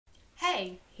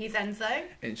Hey, he's Enzo.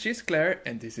 And she's Claire,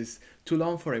 and this is Too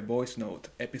Long for a Voice Note,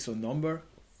 episode number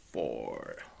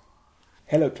 4.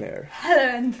 Hello, Claire. Hello,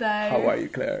 Enzo. How are you,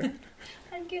 Claire?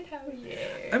 I'm good, how are you?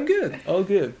 I'm good, all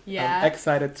good. Yeah. I'm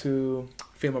excited to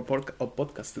film a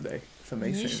podcast today. It's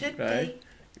amazing, You should right?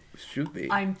 Should be.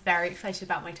 I'm very excited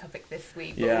about my topic this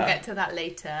week, but Yeah. we'll get to that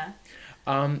later.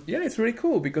 Yeah, it's really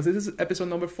cool because this is episode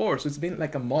number 4, so it's been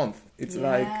like a month. It's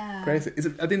like crazy.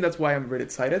 I think that's why I'm really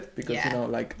excited because, Yeah. you know,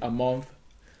 like a month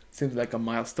seems like a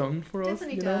milestone for us.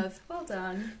 Definitely you know? does. Well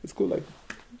done. It's cool, like,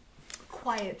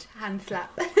 Quiet hand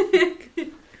slap.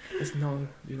 there's no,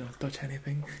 touch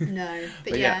anything. No,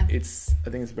 but But yeah. I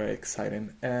think it's very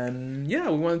exciting. And yeah,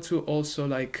 we want to also,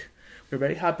 like, we're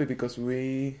very happy because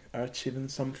we are achieving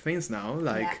some things now.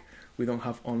 Like, Yeah. we don't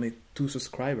have only 2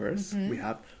 subscribers. Mhm. We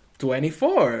have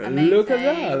 24. Amazing. Look at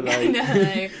that. Like, I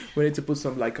know. we need to put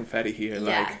some, like, confetti here.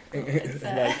 Yeah.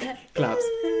 Like claps.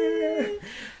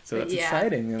 So But that's yeah,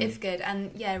 exciting. It's good.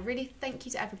 And yeah, really thank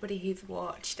you to everybody who's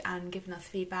watched and given us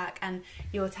feedback. And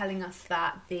you're telling us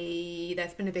that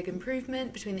there's been a big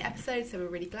improvement between the episodes, so we're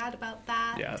really glad about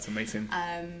that. Yeah, it's amazing.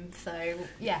 So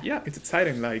yeah. Yeah, it's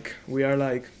exciting. Like, we are,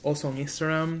 like, also on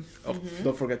Instagram. Mhm.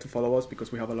 Don't forget to follow us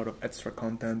because we have a lot of extra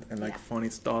content and, like, Yeah. funny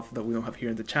stuff that we don't have here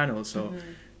in the channel. So Mhm.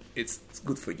 it's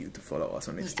good for you to follow us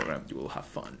on Instagram. You will have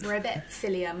fun. We're a bit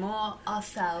sillier, more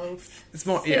ourselves. It's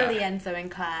more- silly yeah. Enzo and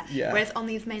Claire. Yeah. Whereas on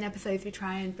these main episodes, we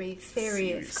try and be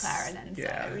serious Claire and Enzo.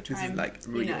 Yeah, we this try is and, like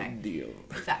real you know, deal.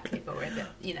 exactly, but we're a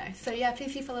bit, So yeah,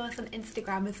 please do follow us on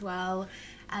Instagram as well.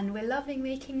 And we're loving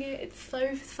making it. It's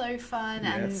so fun,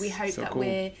 and Yes, we hope so that cool.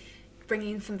 we're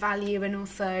bringing some value and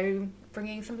also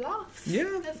bringing some laughs.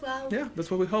 Yeah. as well. Yeah, that's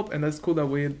what we hope, and that's cool that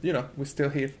we're still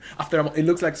here. After it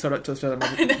looks like sort of just a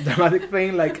dramatic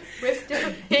thing. Like, We're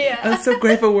still here. I'm so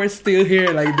grateful we're still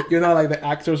here. Like, like the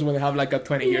actors when they have like a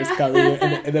 20 years Yeah. career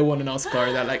and they won an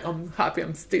Oscar. They're like, I'm happy,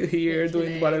 I'm still here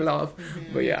doing what I love.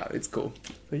 Mhm. But yeah, it's cool.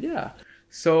 But yeah.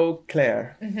 So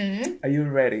Claire, are you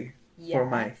ready for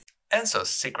my Enzo's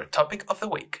secret topic of the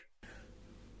week?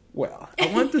 Well, I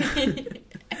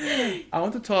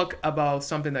want to talk about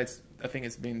something I think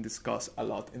it's been discussed a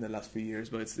lot in the last few years,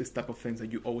 but it's this type of things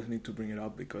that you always need to bring it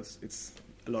up because it's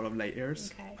a lot of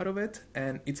layers out of it,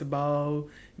 and it's about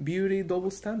beauty double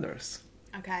standards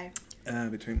Okay.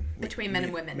 between men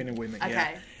and women. Men and women, Okay.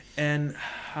 yeah. And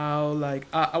how, like,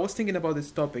 I was thinking about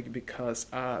this topic because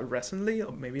recently,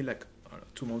 or maybe like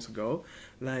 2 months ago,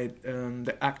 like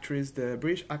the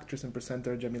British actress and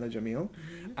presenter Jamila Jamil,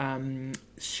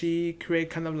 she create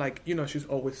kind of like, she's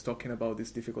always talking about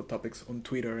these difficult topics on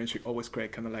Twitter, and she always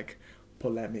create kind of like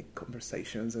polemic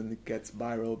conversations, and it gets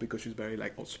viral because she's very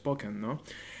like outspoken, no?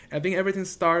 I think everything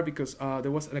started because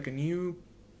there was like a new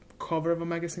cover of a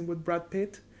magazine with Brad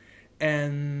Pitt,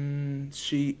 and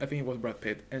I think it was Brad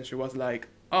Pitt, and she was like,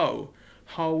 oh,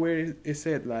 how weird is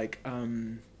it, like,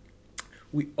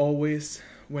 we always,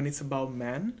 when it's about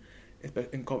men,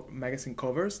 in magazine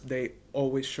covers, they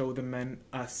always show the men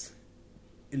as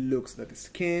it looks, like the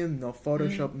skin, no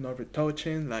Photoshop, no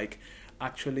retouching. Like,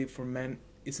 actually, for men,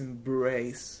 it's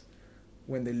embraced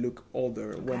when they look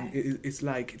older. Okay. When it's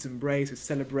like, it's embraced, it's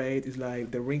celebrated, it's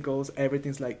like the wrinkles,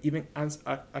 everything's like even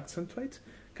accentuate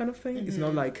kind of thing. It's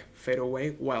not like fade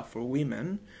away. While for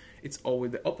women, it's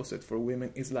always the opposite. For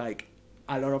women, it's like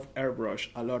a lot of airbrush,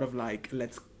 a lot of like,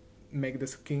 let's make the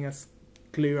skin as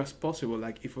clear as possible,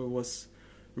 like if it was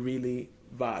really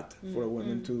bad for a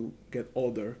woman to get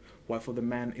older, while for the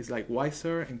man it's like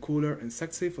wiser and cooler and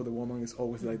sexy. For the woman it's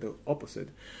always like the opposite.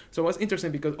 So it was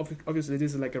interesting because obviously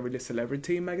this is like a really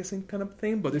celebrity magazine kind of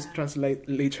thing, but this translates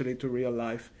literally to real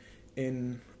life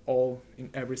in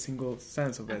every single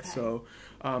sense of it. Okay. So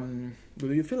what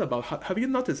do you feel about, have you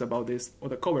noticed about this or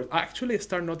the covers? I actually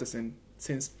started noticing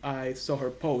since I saw her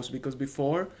post, because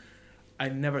before I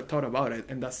never thought about it,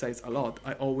 and that says a lot.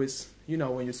 I always,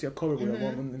 when you see a cover with a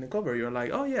woman in the cover, you're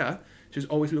like, oh yeah, she's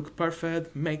always looked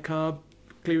perfect, makeup,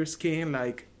 clear skin,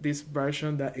 like this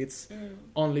version that it's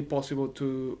only possible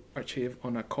to achieve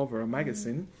on a cover of a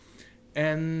magazine.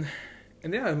 And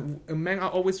yeah, men are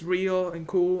always real and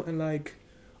cool and like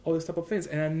all this type of things,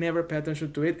 and I never pay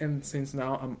attention to it. And since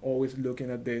now I'm always looking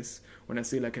at this when I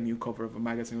see like a new cover of a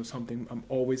magazine or something, I'm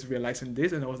always realizing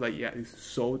this, and I was like, yeah, it's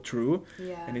so true.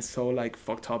 Yeah. And it's so like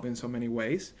fucked up in so many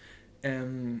ways.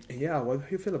 And yeah, what do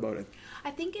you feel about it?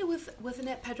 I think it wasn't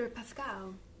it Pedro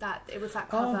Pascal that it was that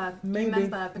cover? Maybe, you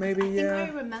remember? Because maybe, I think yeah. I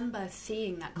remember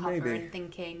seeing that cover Maybe. and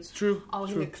thinking, It's true. oh,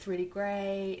 he true. looks really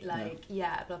great, like,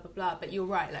 yeah, blah, blah, blah. But you're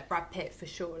right, like, Brad Pitt, for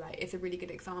sure, like, is a really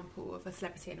good example of a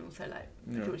celebrity, and also, like,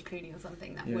 Yeah. George Clooney or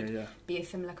something that Yeah, would yeah. be a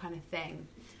similar kind of thing.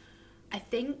 I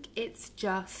think it's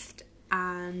just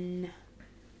an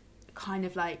kind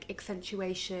of like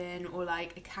accentuation or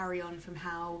like a carry on from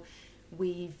how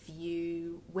we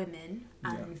view women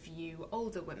and view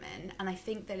older women. And I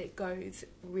think that it goes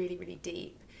really, really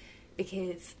deep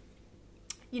because,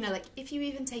 you know, like if you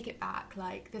even take it back,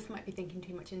 like this might be thinking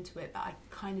too much into it, but I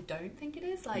kind of don't think it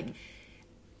is. Like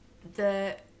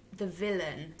the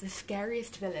villain, the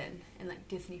scariest villain in like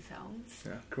Disney films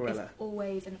is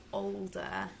always an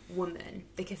older woman,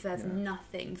 because there's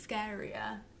nothing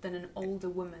scarier than an older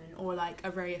woman, or like a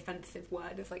very offensive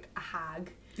word is like a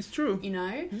hag. It's true. You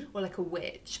know? Or like a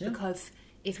witch, because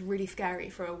it's really scary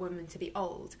for a woman to be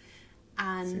old.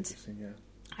 And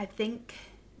I think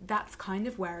that's kind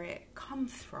of where it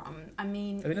comes from. I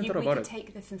mean, we could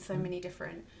take this in so many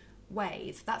different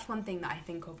ways. That's one thing that I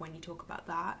think of when you talk about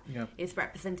that, is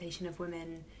representation of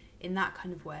women in that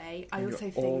kind of way. I also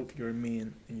think old, you're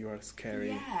mean, and you are scary.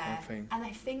 Kind of thing. And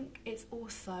I think it's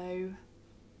also,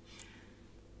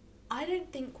 I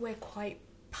don't think we're quite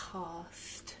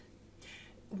past.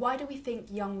 Why do we think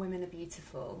young women are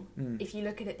beautiful? If you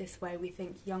look at it this way, we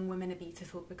think young women are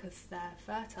beautiful because they're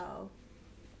fertile.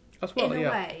 As well, in a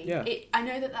way. I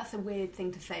know that that's a weird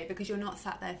thing to say, because you're not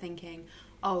sat there thinking,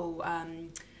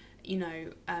 you know,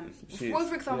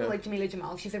 for example, like Jameela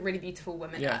Jamil, she's a really beautiful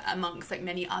woman amongst like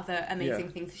many other amazing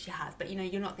things that she has. But, you know,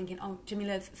 you're not thinking, oh,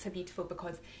 Jamila's so beautiful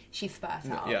because she's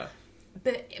fertile.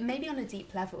 But maybe on a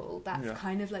deep level, that's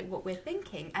kind of like what we're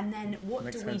thinking. And then what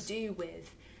do we do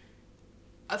with...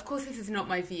 Of course, this is not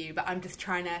my view, but I'm just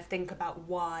trying to think about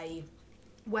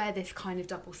where this kind of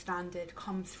double standard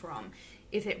comes from.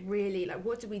 Is it really, like,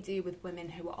 what do we do with women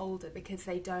who are older because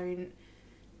they don't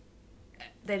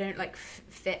like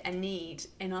fit a need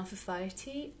in our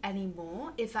society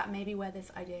anymore? Is that maybe where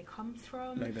this idea comes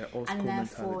from? Like that old school and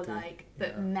therefore, mentality. like,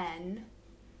 but men,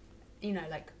 you know,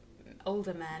 like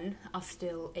older men are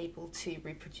still able to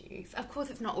reproduce. Of course,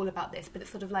 it's not all about this, but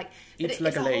it's sort of like it's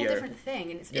like a whole different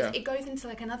thing, and it goes into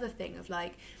like another thing of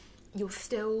like, you're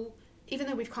still, even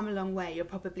though we've come a long way, you're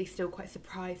probably still quite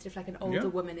surprised if like an older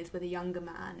woman is with a younger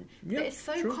man. But it's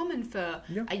so common for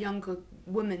a younger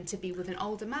woman to be with an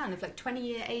older man of like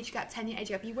 20-year age gap, 10-year age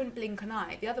gap. You wouldn't blink an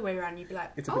eye. The other way around, you'd be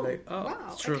like, wow,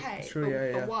 it's true. okay. It's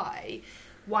true. But why?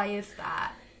 Why is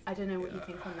that? I don't know what you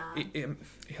think on that.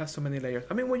 It has so many layers.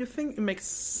 I mean, what you think, it makes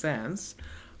sense,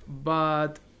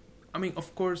 but I mean,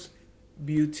 of course,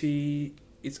 beauty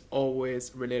is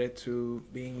always related to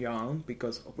being young,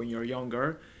 because when you're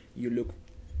younger, you look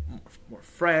more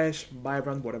fresh,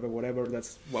 vibrant, whatever.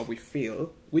 That's what we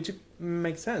feel, which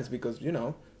makes sense because, you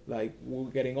know, like,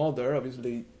 we're getting older,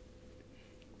 obviously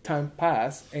time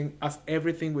pass, and as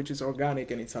everything which is organic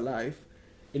and it's alive,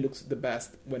 it looks the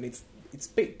best when it's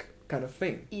peak kind of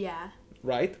thing.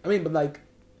 Right? I mean, but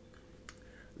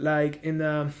like in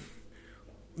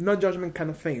not judgment kind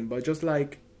of thing, but just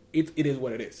like it is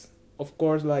what it is. Of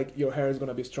course, like, your hair is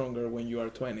gonna be stronger when you are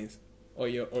 20s, or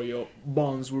your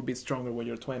bones will be stronger when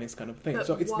you're 20s, kind of thing. But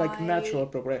so it's like natural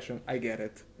progression. I get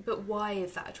it. But why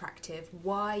is that attractive?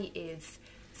 Why is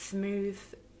smooth,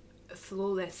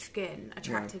 flawless skin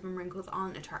attractive and wrinkles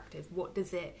aren't attractive? What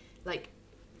does it like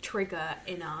trigger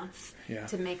in us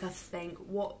to make us think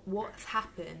what's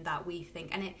happened that we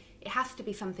think? And it has to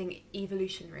be something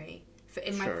evolutionary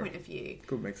in my point of view.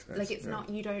 Could make sense. Like, it's not,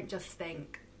 you don't just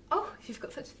think, oh, she's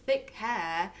got such thick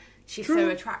hair, she's so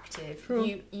attractive.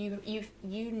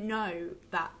 You know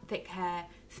that thick hair,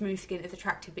 smooth skin is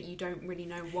attractive, but you don't really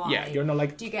know why. Yeah, you're not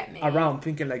like, do you get me? Around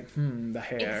thinking like, the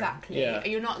hair. Exactly. Yeah.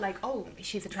 You're not like, oh,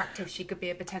 she's attractive, she could be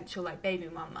a potential like baby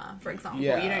mama, for example.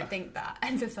 You don't think that.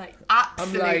 And just like,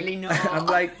 absolutely not. I'm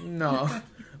like, no.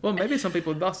 Well, maybe some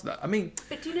people does that. I mean,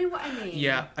 but do you know what I mean?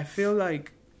 Yeah, I feel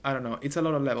like, I don't know, it's a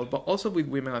lot of level, but also with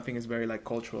women, I think it's very like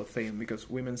cultural thing, because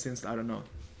women since, I don't know,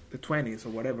 the 20s or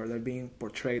whatever, they're being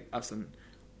portrayed as an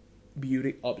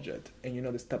beauty object. And you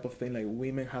know, this type of thing, like,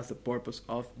 women has the purpose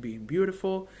of being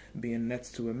beautiful, being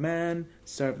next to a man,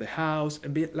 serve the house,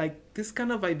 and be like this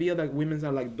kind of idea that women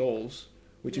are like dolls,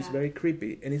 which is very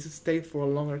creepy, and it's stayed for a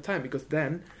longer time, because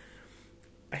then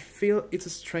I feel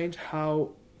it's strange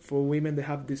how for women they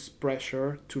have this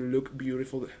pressure to look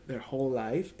beautiful their whole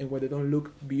life, and when they don't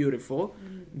look beautiful,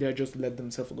 they're just let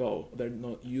themselves go, they're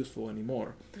not useful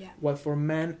anymore. While for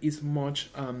men is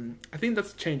much I think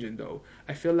that's changing though.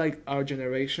 I feel like our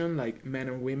generation, like men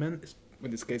and women, in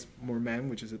this case more men,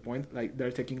 which is the point, like,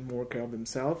 they're taking more care of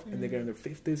themselves, and they get in their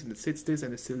 50s and the 60s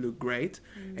and they still look great,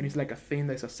 and it's like a thing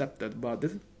that's accepted. But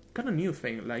this is kind of new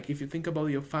thing. Like, if you think about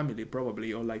your family,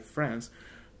 probably, or like friends,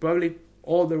 probably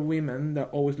older women, they're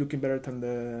always looking better than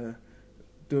the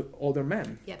older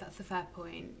men. Yeah, that's a fair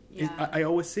point. Yeah. I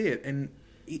always see it, and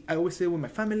I always see it with my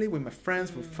family, with my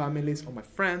friends, with families, or my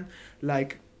friend.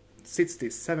 Like,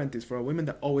 60s, 70s for a women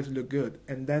that always look good,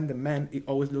 and then the men, it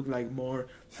always look like more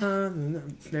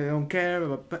they don't care,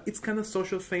 but it's kind of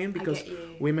social thing because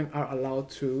women are allowed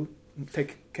to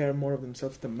take care more of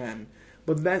themselves than men.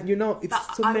 But then, you know, it's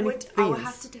but so many things. I would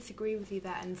have to disagree with you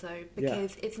there, Enzo,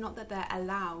 because it's not that they're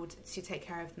allowed to take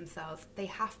care of themselves. They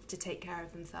have to take care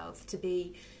of themselves to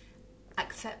be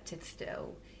accepted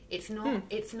still. It's not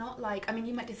It's not like, I mean,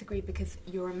 you might disagree because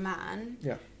you're a man.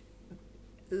 Yeah.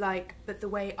 Like, but the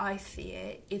way I see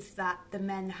it is that the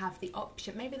men have the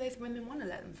option. Maybe those women want to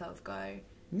let themselves go.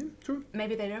 Yeah, true.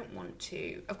 Maybe they don't want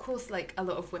to. Of course, like a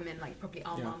lot of women, like probably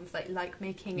our moms, like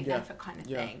making an effort kind of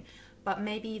thing. But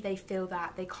maybe they feel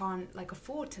that they can't like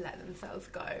afford to let themselves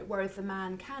go, whereas the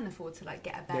man can afford to like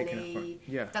get a belly.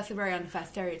 That's a very unfair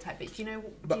stereotype. But do you know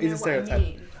what I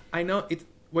mean? I know it.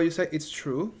 What you say, it's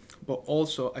true. But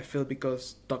also, I feel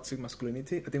because toxic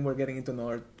masculinity, I think we're getting into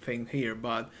another thing here.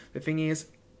 But the thing is,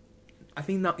 I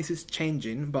think now this is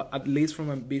changing, but at least from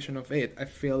my vision of it, I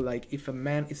feel like if a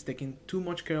man is taking too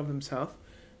much care of themselves,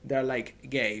 they're like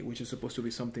gay, which is supposed to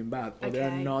be something bad, or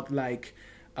they're not like,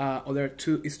 or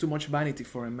it's too much vanity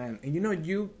for a man. And you know,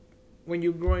 when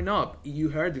you're growing up, you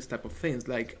heard this type of things,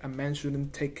 like a man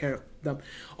shouldn't take care of them,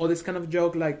 or this kind of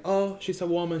joke like, oh, she's a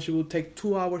woman, she will take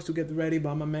 2 hours to get ready, but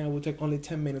I'm a man, I will take only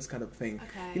 10 minutes kind of thing.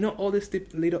 You know, all these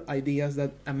little ideas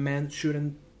that a man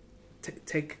shouldn't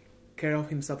take care of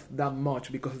himself that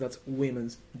much because that's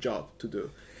women's job to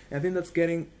do. And I think that's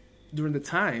getting, during the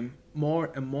time,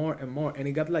 more and more and more, and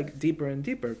it got like deeper and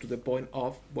deeper to the point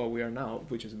of where we are now,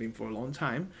 which has been for a long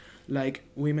time. Like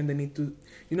women, they need to,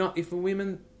 you know, if a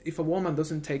woman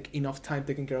doesn't take enough time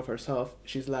taking care of herself,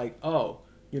 she's like, oh,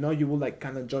 you know, you will like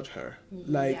kind of judge her,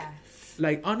 like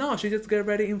oh no, she just get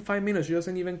ready in 5 minutes, she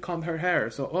doesn't even comb her hair,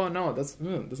 so oh no, that's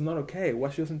not okay. Why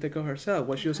she doesn't take care of herself?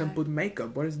 Why she doesn't put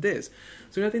makeup? What is this?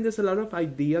 So I think there's a lot of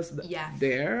ideas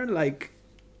there. Like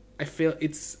I feel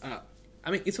it's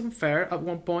I mean, it's unfair at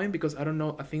one point because I don't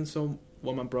know, I think some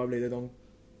women probably they don't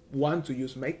want to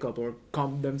use makeup or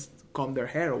comb their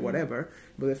hair or whatever,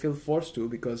 but they feel forced to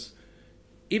because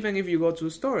even if you go to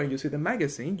the store and you see the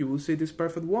magazine, you will see this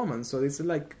perfect woman. So it's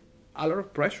like a lot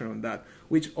of pressure on that,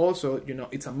 which also, you know,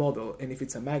 it's a model. And if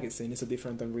it's a magazine, it's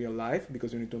different than real life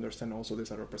because you need to understand also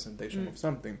there's a representation of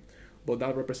something. But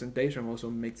that representation also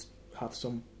have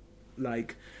some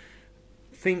like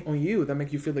thing on you that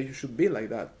make you feel that you should be like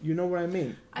that. You know what I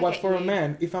mean? But for a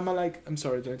man, if I'm I'm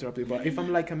sorry to interrupt you, but if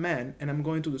I'm like a man and I'm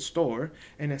going to the store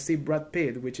and I see Brad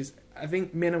Pitt, which is, I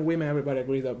think men and women, everybody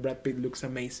agrees that Brad Pitt looks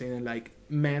amazing, and like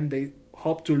men, they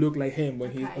hope to look like him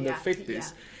when he's in their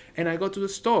 50s. And I go to the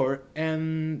store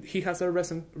and he has a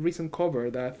recent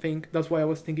cover that I think, that's why I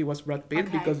was thinking it was Brad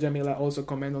Pitt because Jamila also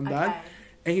commented on that.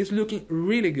 And he's looking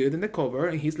really good in the cover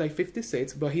and he's like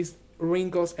 56, but he's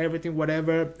wrinkles, everything,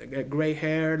 whatever, gray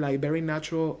hair, like very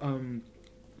natural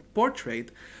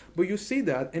portrait. But you see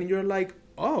that and you're like,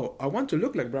 oh, I want to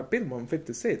look like Brad Pitt when I'm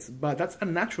 56. But that's a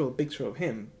natural picture of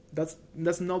him. That's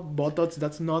not Botox,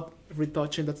 that's not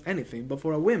retouching, that's anything. But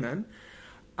for a woman,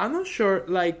 I'm not sure,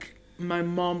 like, my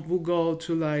mom will go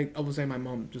to, like, I would say my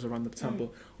mom, just a random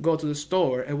example, go to the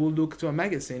store and will look to a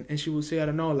magazine and she will see, I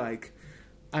don't know, like,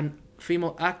 an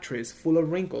female actress full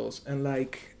of wrinkles and,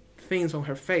 like, things on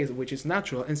her face, which is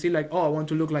natural, and see, like, oh, I want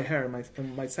to look like her in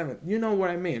my 7th. You know what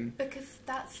I mean? Because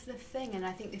that's the thing, and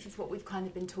I think this is what we've kind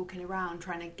of been talking around,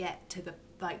 trying to get to the,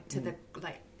 like, the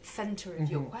center of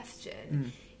your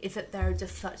question. Is that there are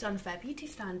just such unfair beauty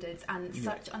standards and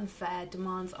such unfair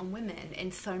demands on women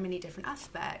in so many different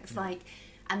aspects. Like,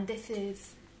 and this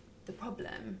is the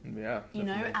problem. Yeah. You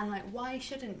know, and like, why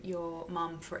shouldn't your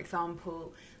mum, for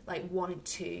example, like want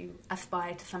to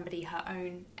aspire to somebody her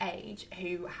own age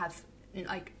who has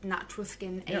like natural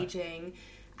skin aging,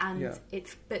 and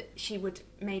but she would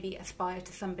maybe aspire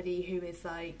to somebody who is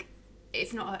like,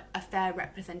 it's not a fair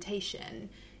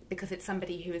representation. Because it's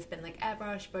somebody who has been like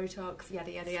airbrush, Botox, yada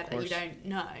yada yada. You don't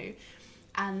know,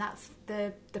 and that's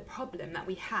the problem that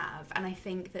we have. And I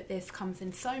think that this comes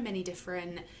in so many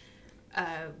different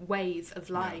ways of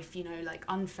life. You know, like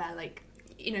unfair, like,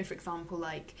 you know, for example,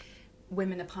 like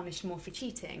women are punished more for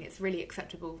cheating. It's really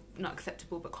not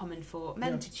acceptable, but common for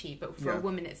men to cheat. But for a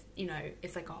woman, it's, you know,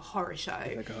 it's like a horror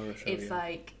show. It's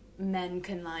like men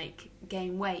can like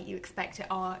gain weight, you expect it.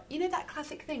 You know that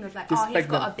classic thing of like, he's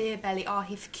got a beer belly,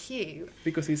 he's cute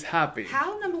because he's happy.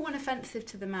 How, number one, offensive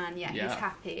to the man? He's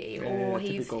happy, or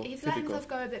he's let himself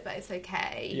go a bit, but it's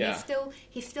okay.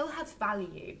 He still has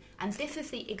value, and this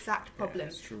is the exact problem.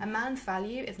 A man's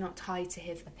value is not tied to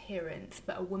his appearance,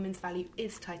 but a woman's value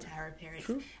is tied to her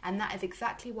appearance. And that is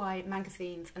exactly why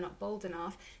magazines are not bold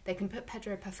enough. They can put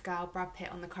Pedro Pascal, Brad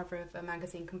Pitt on the cover of a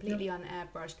magazine completely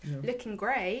unairbrushed, looking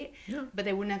great, right? Yeah. But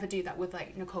they will never do that with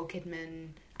like Nicole Kidman,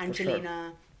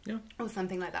 Angelina, or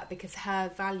something like that, because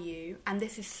her value, and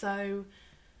this is so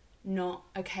not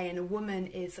okay, and a woman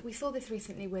is, we saw this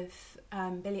recently with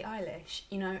Billie Eilish,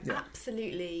 you know,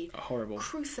 absolutely horrible,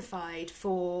 crucified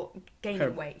for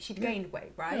gaining weight. She'd gained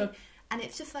weight, right? And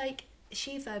it's just like,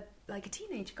 she's a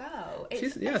teenage girl.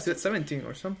 She's 17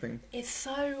 or something. It's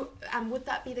so, and would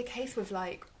that be the case with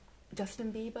like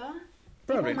Justin Bieber?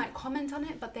 Probably. People might comment on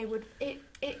it, but they would.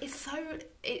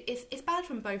 It's bad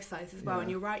from both sides as well. And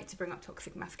you're right to bring up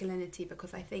toxic masculinity,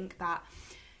 because I think that,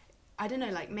 I don't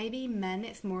know, like maybe men,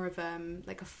 it's more of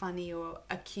like a funny or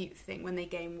a cute thing when they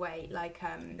gain weight. Like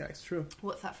yeah, it's true.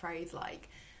 What's that phrase, like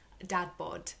dad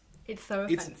bod? It's so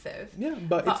offensive.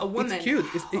 But a woman, it's cute.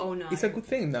 no. It's a good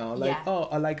thing now. Like,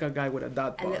 I like a guy with a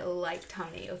dad bod. A little like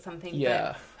tummy or something.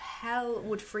 Yeah. But hell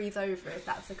would freeze over if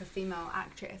that's like a female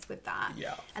actress with that.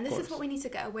 Yeah. And this is what we need to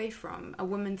get away from. A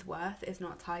woman's worth is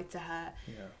not tied to her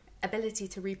ability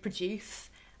to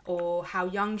reproduce, or how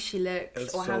young she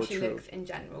looks, or how she looks in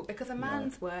general, because a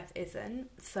man's worth isn't.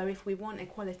 So if we want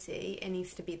equality, it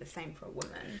needs to be the same for a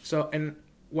woman. So, and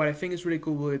what I think is really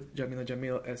cool with Jameela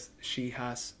Jamil is she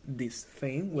has this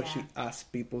thing where she asks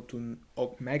people to,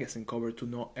 or magazine cover, to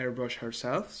not airbrush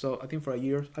herself. So I think for a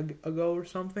year ago or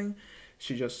something,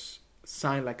 she just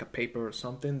signed like a paper or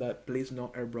something that please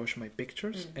not airbrush my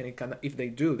pictures. And it can, if they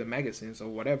do, the magazines or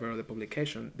whatever, the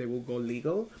publication, they will go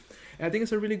legal. And I think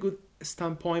it's a really good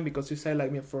standpoint, because you say,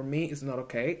 like, for me, it's not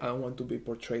okay. I don't want to be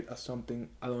portrayed as something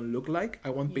I don't look like. I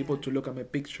want people to look at my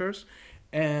pictures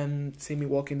and see me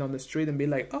walking down the street and be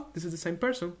like, oh, this is the same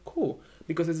person, cool,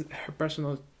 because it's her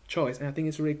personal choice. And I think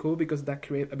it's really cool, because that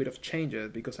creates a bit of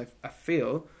changes, because I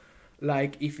feel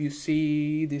like if you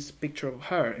see this picture of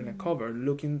her in a cover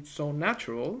looking so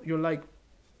natural, you're like,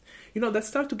 you know, that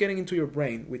starts to getting into your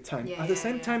brain with time. At the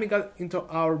same time, it got into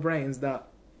our brains that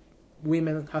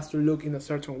women has to look in a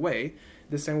certain way,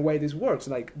 the same way this works.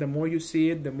 Like, the more you see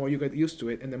it, the more you get used to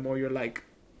it, and the more you're like,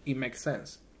 it makes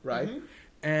sense, right?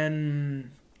 And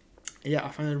I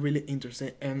find it really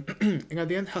interesting. And at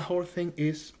the end, her whole thing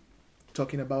is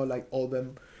talking about like all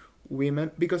them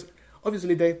women, because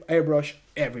obviously they airbrush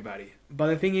everybody. But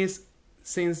the thing is,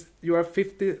 since you are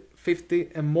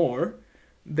 50 and more,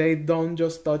 they don't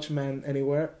just touch men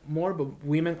anywhere more, but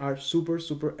women are super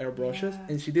airbrushes.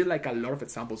 And she did like a lot of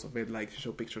examples of it. Like, she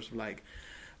showed pictures of like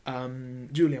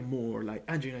Julianne Moore, like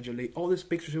Angelina Jolie, all these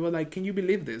pictures. She was like, can you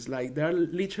believe this? Like, they're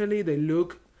literally, they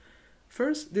look,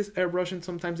 first, this airbrushing,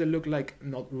 sometimes they look like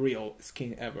not real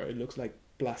skin ever. It looks like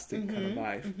plastic kind of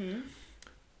vibe.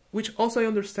 Which also I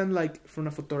understand, like, from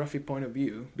a photography point of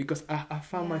view, because I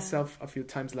found myself a few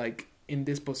times, like, in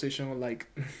this position, like,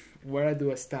 where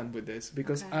do I stand with this?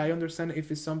 Because I understand if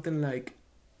it's something like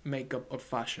makeup or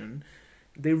fashion,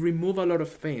 they remove a lot of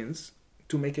things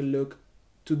to make it look,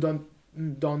 to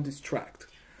don't distract.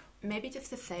 Maybe just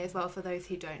to say as well, for those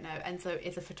who don't know, Enzo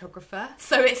is a photographer.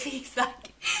 So he's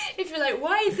like, if you're like,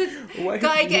 why is this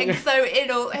guy getting so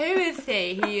ill? Who is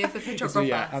he? He is a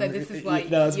photographer. So this is why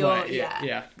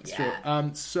it's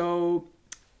true. So,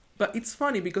 but it's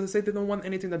funny because they say they don't want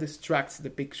anything that distracts the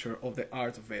picture of the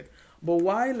art of it. But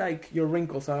why, like, your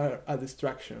wrinkles are a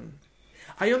distraction?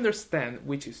 I understand,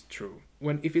 which is true.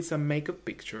 If it's a makeup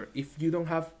picture, if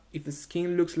the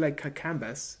skin looks like a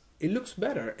canvas, it looks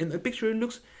better. In the picture, it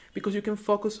looks, because you can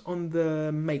focus on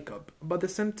the makeup. But at the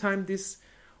same time, this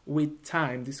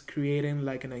creating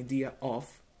like an idea of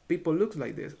people look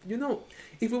like this. You know,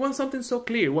 if we want something so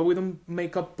clear, why we don't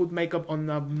put makeup on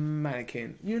a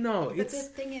mannequin? You know, but the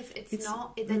thing is,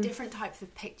 they're different types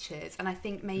of pictures. And I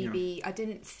think maybe, I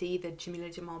didn't see the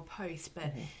Jameela Jamil post,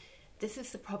 but this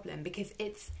is the problem, because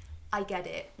I get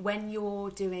it. When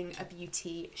you're doing a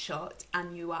beauty shot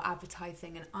and you are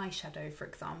advertising an eyeshadow, for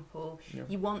example,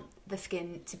 you want the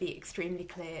skin to be extremely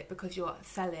clear because you're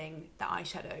selling the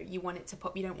eyeshadow. You want it to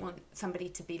pop. You don't want somebody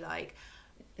to be like,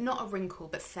 not a wrinkle,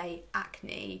 but say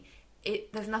acne.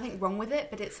 There's nothing wrong with it,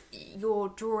 but you're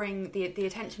drawing, the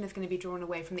attention is going to be drawn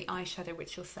away from the eyeshadow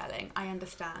which you're selling. I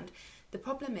understand. The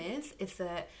problem is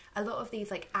that a lot of these,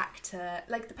 like, actor,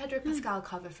 like the Pedro Pascal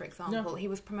cover, for example, he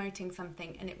was promoting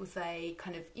something and it was a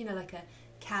kind of, you know, like a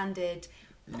candid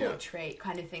portrait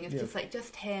kind of thing. It's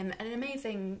just him, an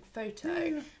amazing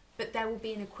photo. But there will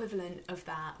be an equivalent of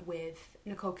that with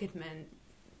Nicole Kidman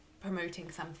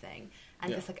promoting something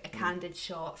and just like a candid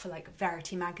shot for like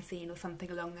Verity magazine or something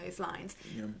along those lines.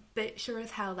 But sure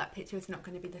as hell that picture is not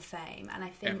going to be the same. And I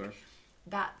think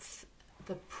that's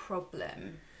the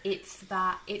problem. It's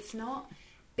not,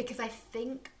 because I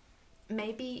think,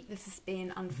 maybe this is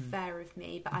being unfair of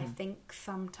me, but I think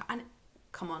sometimes, and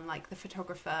come on, like the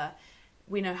photographer,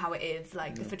 we know how it is.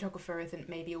 Like, the photographer isn't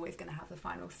maybe always going to have the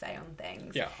final say on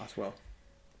things. Yeah, as well.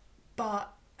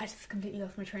 But I just completely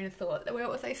lost my train of thought. What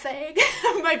was I saying?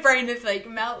 My brain is like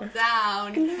melt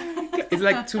down. It's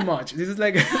like too much. This is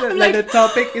like the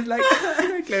topic is like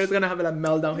Claire's gonna have a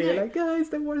meltdown here. Like, guys,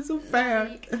 they weren't so fair.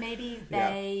 Like,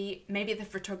 maybe the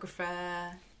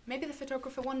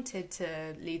photographer wanted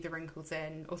to leave the wrinkles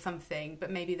in or something,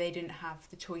 but maybe they didn't have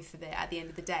the choice of it at the end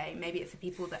of the day. Maybe it's the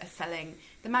people that are selling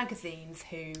the magazines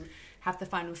who have the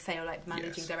final say, or like the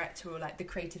managing director or like the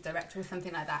creative director or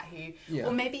something like that, who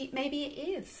or maybe it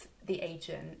is the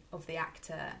agent of the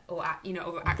actor or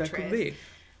or actress. That could be.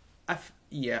 I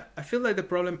feel like the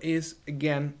problem is,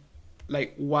 again,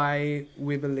 like, why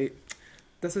we believe.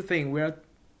 That's the thing.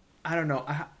 I don't know.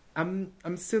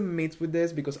 I'm still mixed with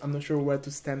this because I'm not sure where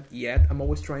to stand yet. I'm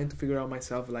always trying to figure out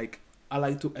myself, like, I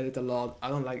like to edit a lot. I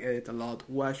don't like edit a lot.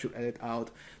 What I should edit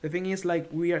out. The thing is, like,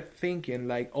 we are thinking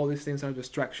like all these things are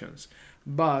distractions,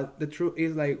 but the truth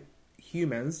is, like,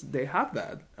 humans, they have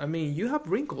that. I mean, you have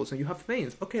wrinkles and you have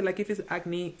things. Okay, like if it's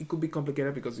acne, it could be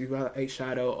complicated because you have a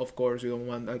shadow. Of course, you don't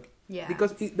want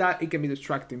because it can be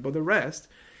distracting. But the rest,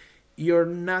 your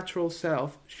natural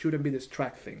self shouldn't be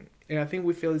distracting. And I think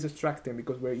we feel it's distracting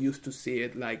because we're used to see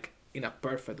it like in a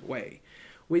perfect way,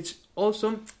 which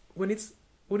also when it's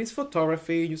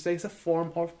photography, you say it's a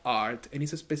form of art and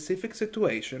it's a specific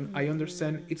situation. I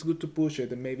understand it's good to push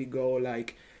it and maybe go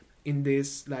like in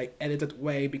this like edited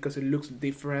way because it looks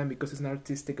different, because it's an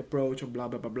artistic approach, or blah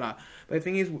blah blah blah. But the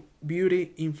thing is,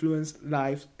 beauty influences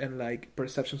lives and like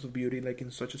perceptions of beauty like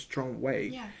in such a strong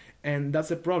way. And that's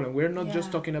the problem. We're not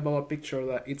just talking about a picture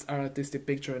that it's an artistic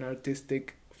picture, an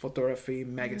artistic photography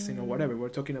magazine or whatever. We're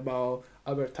talking about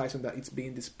advertising that it's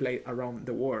being displayed around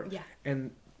the world,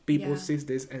 and people sees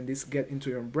this and this get into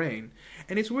your brain.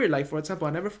 And it's weird, like, for example,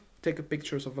 I never take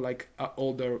pictures of like an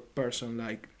older person,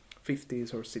 like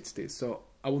 50s or 60s, so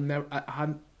I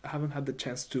haven't had the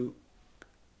chance to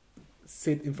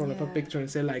sit in front of a picture and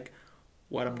say like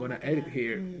what I'm gonna edit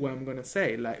here, what I'm gonna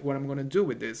say, like what I'm gonna do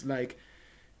with this. Like,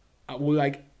 I will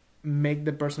like make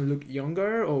the person look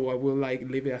younger, or I will like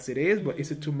leave it as it is, but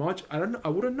is it too much? I don't know. I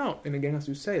wouldn't know. And again, as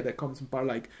you say, that comes in part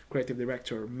like creative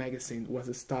director, magazine, what's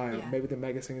the style. Maybe the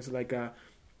magazine is like a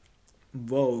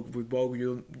Vogue. With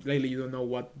Vogue, lately you don't know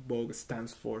what Vogue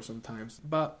stands for sometimes.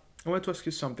 But I want to ask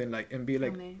you something, like, and be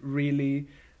like really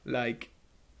like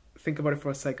think about it for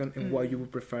a second and what you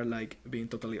would prefer, like being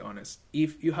totally honest.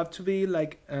 If you have to be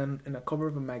like in a cover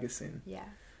of a magazine,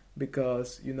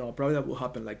 because probably that will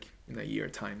happen like in a year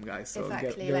time, guys, so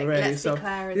exactly. get like, ready. Let's So Be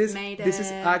Claire this made is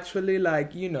actually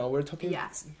like we're talking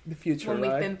the future, when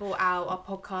right? we've been bought out, our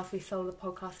podcast, we sold the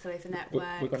podcast to loads of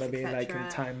networks, we're gonna be like in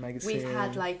Time magazine. We've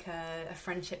had like a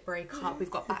friendship breakup,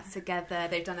 we've got back together,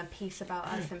 they've done a piece about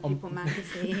us in People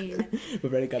magazine. We've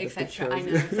already got the pictures. I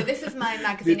know. So this is my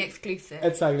magazine exclusive.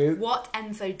 Exactly. What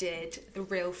Enzo did, the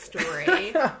real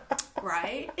story.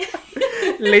 Right?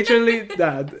 Literally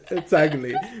that,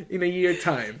 exactly. In a year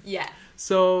time. Yeah.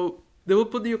 So they will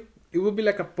put you. It will be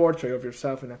like a portrait of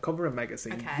yourself in a cover of a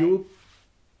magazine. Okay. You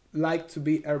would like to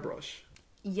be airbrushed.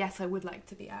 Yes, I would like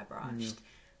to be airbrushed,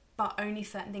 but only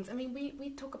certain things. I mean,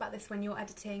 we talk about this when you're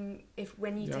editing.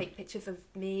 When you take pictures of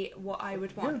me, what I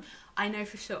would want. I know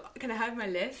for sure. Can I have my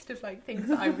list of like things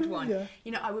that I would want?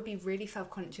 I would be really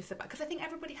self-conscious about, because I think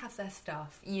everybody has their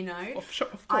stuff.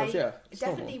 Of course,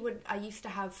 Definitely would. I used to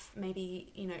have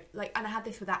maybe like, and I had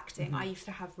this with acting. I used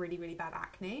to have really, really bad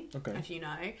acne, as you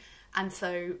know. And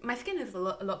so my skin is a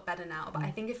lot better now, but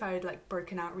I think if I had like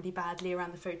broken out really badly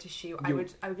around the photo shoot, I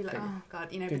would be like, oh god,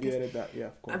 Can because you edit that? Yeah,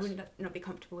 of course. I would not be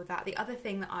comfortable with that. The other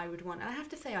thing that I would want, and I have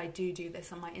to say I do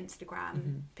this on my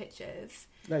Instagram pictures,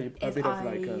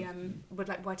 would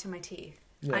like whiten my teeth.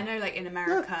 I know, like in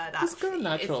America, that's kind of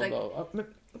natural, like, though. But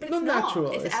it's not not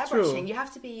natural. It's airbrushing. True. You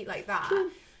have to be like that.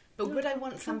 True. But would I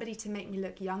want somebody to make me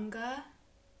look younger?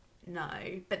 No.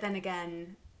 But then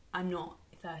again, I'm not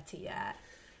 30 yet.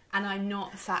 And I'm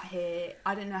not sat here,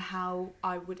 I don't know how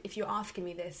I would, if you're asking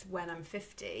me this when I'm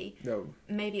 50,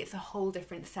 maybe it's a whole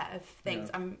different set of things.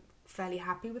 I'm fairly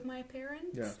happy with my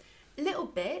appearance. Little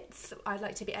bits I'd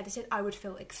like to be edited. I would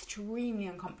feel extremely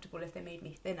uncomfortable if they made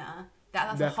me thinner.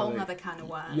 That's Definitely. A whole other can of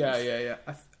worms. Yeah.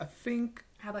 I think...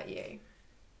 How about you?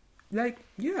 Like,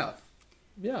 yeah,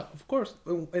 of course.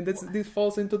 And this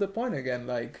falls into the point again,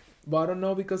 like, but I don't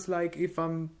know, because like if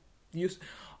I'm used...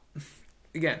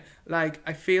 Again, like,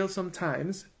 I feel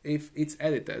sometimes if it's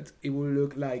edited, it will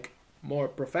look like more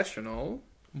professional,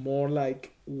 more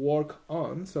like work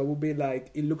on. So it will be like,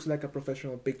 it looks like a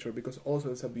professional picture because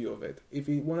also it's a view of it. If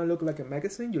you want to look like a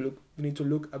magazine, you need to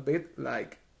look a bit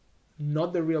like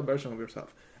not the real version of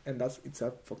yourself. And it's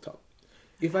a fucked up.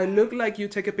 If I look like you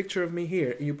take a picture of me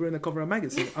here and you put it in the cover of a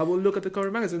magazine, I will look at the cover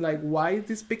of a magazine like, why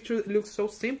this picture looks so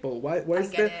simple? Where's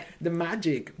the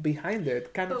magic behind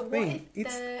it kind of thing? What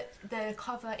if the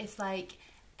cover is like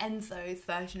Enzo's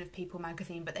version of People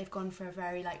magazine, but they've gone for a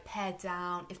very like pared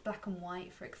down, it's black and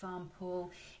white, for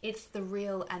example. It's the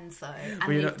real Enzo.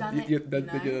 And they've done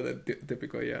it,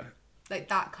 typical, yeah. Like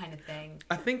that kind of thing.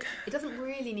 I think... It doesn't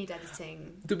really need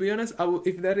editing. To be honest,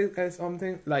 if that is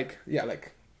something like,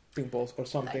 like pimples or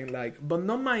something but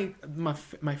not my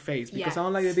face, because I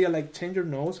don't like the idea like change your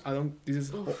nose. I don't. This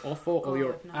is awful, or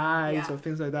your eyes or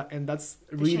things like that, and that's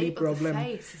really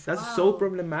so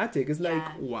problematic. It's like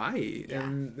why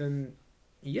and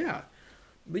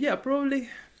but probably.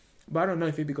 But I don't know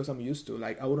if it's because I'm used to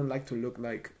I wouldn't like to look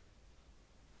like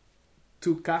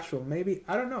too casual. Maybe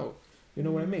I don't know. You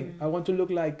know what I mean? I want to look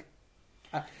like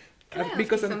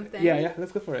because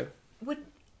let's go for it.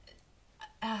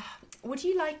 Would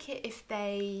you like it if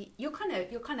you're kind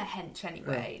of hench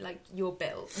anyway, like you're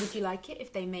built. Would you like it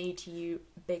if they made you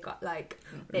bigger, like?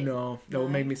 No, that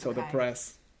would make me so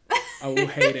depressed. I will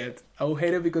hate it. I will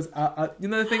hate it because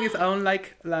the thing is I don't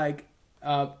like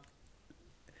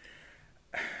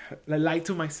lie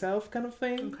to myself kind of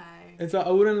thing. Okay. And so I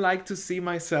wouldn't like to see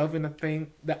myself in a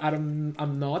thing that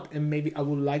I'm not, and maybe I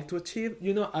would like to achieve.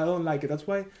 I don't like it. That's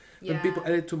why when people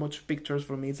edit too much pictures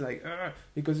for me, it's like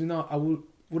because I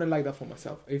wouldn't like that for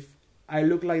myself. If I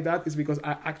look like that, it's because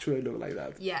I actually look like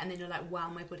that. Yeah, and then you're like, wow,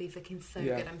 my body's looking so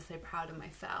good. I'm so proud of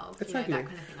myself. Exactly. That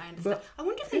kind of thing. I understand. But, I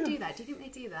wonder if they do that. Do you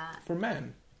think they do that? For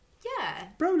men? Yeah.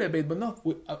 Probably a bit, but not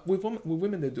with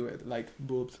women. They do it like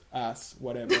boobs, ass,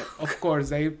 whatever. Of course,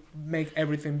 they make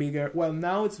everything bigger. Well,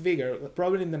 now it's bigger.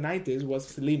 Probably in the 90s was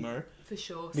slimmer. For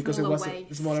sure. Because it was a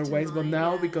smaller waist, but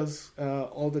now because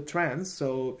all the trends,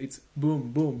 so it's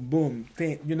boom, boom, boom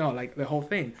thing. Like the whole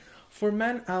thing. For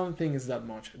men, I don't think it's that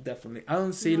much. Definitely, I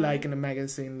don't see like in a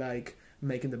magazine like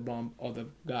making the bump or the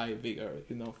guy bigger.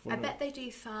 I bet they do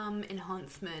some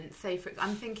enhancement. Say,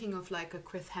 I'm thinking of like a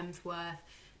Chris Hemsworth.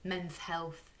 Men's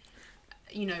Health,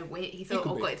 he's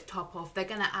all got his top off. They're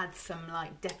gonna add some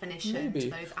like definition to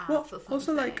those abs or something.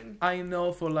 Also, like I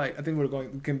know for like I think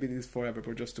we can be this forever,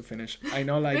 but just to finish, I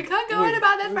know like we can't go on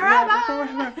about it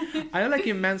forever. I know like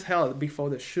in Men's Health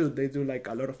before the shoot they do like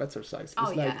a lot of exercise.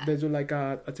 It's they do like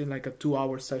I think like a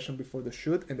 2-hour session before the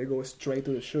shoot, and they go straight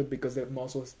to the shoot because their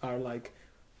muscles are like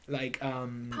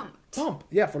pumped.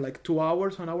 Yeah, for like 2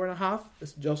 hours, 1 hour and a half.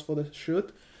 It's just for the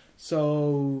shoot.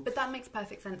 So, but that makes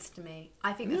perfect sense to me.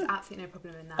 I think there's absolutely no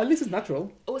problem in that. At least it's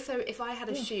natural. Also, if I had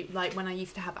a shoot like when I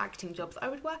used to have acting jobs, I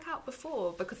would work out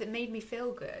before because it made me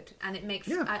feel good, and it makes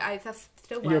that's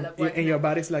still why I love working. And your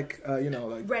body's like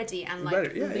like ready and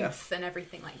like loose and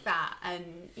everything like that, and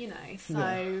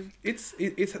so it's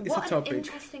a topic. An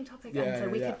interesting topic. And so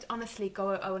we could honestly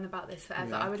go on about this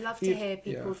forever. I would love to hear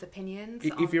people's opinions.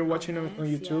 If you're watching on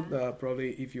YouTube,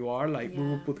 probably if you are we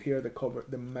will put here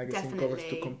the magazine covers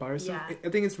to compare. So I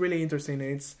think it's really interesting.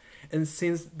 And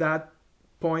since that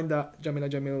point that Jameela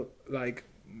Jamil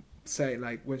say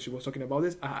when she was talking about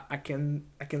this, I can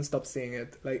stop seeing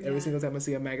it. Every single time I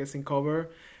see a magazine cover,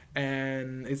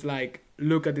 and it's like,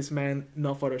 look at this man,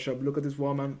 no Photoshop. Look at this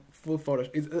woman, full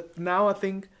Photoshop. Now I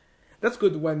think that's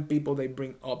good when people they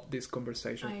bring up this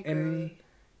conversation. I agree.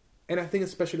 And I think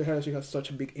especially her, she has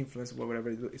such a big influence over whatever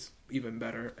they do, is even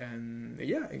better. And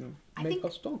it make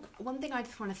us talk. One thing I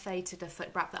just want to say to just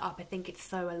wrap that up, I think it's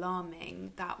so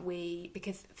alarming that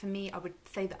because for me, I would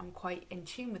say that I'm quite in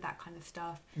tune with that kind of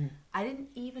stuff. I didn't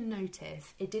even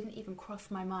notice, it didn't even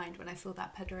cross my mind when I saw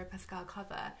that Pedro Pascal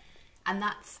cover. And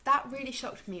that really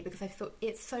shocked me because I thought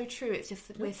it's so true. It's just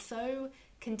that we're so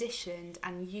conditioned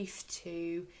and used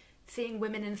to seeing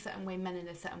women in a certain way, men in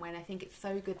a certain way. And I think it's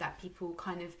so good that people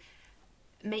kind of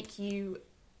make you,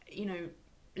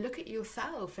 look at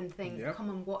yourself and think, come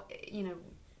on,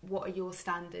 what are your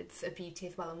standards of beauty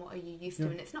as well, and what are you used to?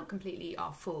 And it's not completely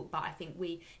our fault, but I think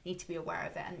we need to be aware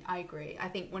of it. And I agree. I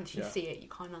think once you see it, you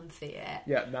can't unsee it.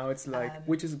 Yeah, now it's like,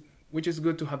 which is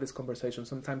good to have this conversation.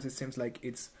 Sometimes it seems like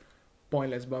it's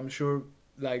pointless, but I'm sure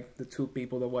like the 2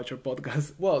 people that watch our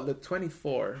podcast, well, the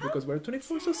 24, because we're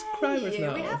 24 subscribers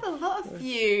now. We have a lot of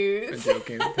views. I'm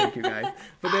joking. Thank you, guys.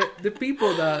 But the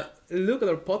people that look at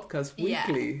our podcast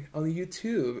weekly on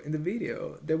YouTube in the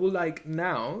video, they will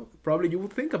now, probably you will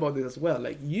think about this as well.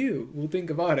 You will think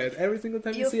about it every single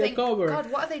time you see a cover. God,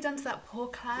 what have they done to that poor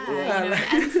Claire?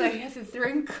 And so he has his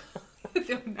wrinkles.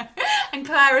 And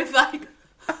Claire is like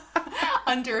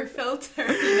under a filter,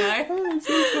 Oh, it's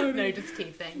so funny. No, just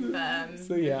teething. But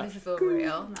so this is all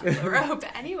real. That's all real.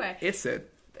 But anyway, it's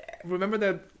it.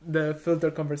 remember the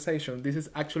filter conversation. This is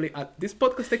actually this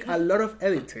podcast takes a lot of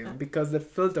editing because the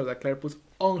filter that Claire puts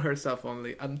on herself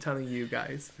only. I'm telling you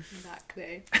guys.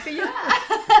 Exactly. But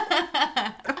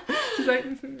yeah. She's like,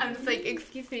 I'm just like,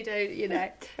 excuse me, don't you know?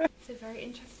 It's a very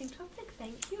interesting topic.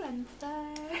 Thank you,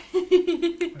 Enzo.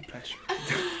 My pleasure.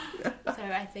 So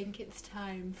I think it's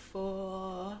time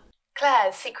for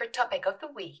Claire's secret topic of the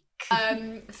week.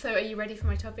 So are you ready for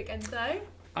my topic, Enzo?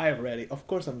 I am ready. Of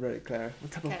course I'm ready, Claire.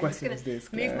 What type of question is this,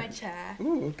 Claire? Move my chair.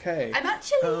 Ooh, okay. I'm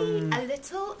actually a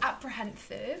little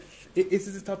apprehensive. Is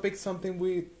this topic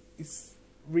something is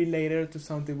related to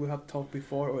something we have talked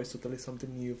before, or is it totally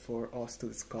something new for us to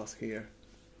discuss here?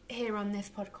 Here on this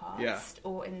podcast? Yeah.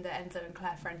 Or in the Enzo and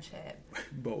Claire friendship?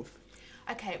 Both.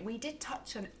 Okay, we did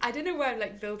touch on... I don't know why I'm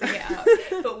like building it up,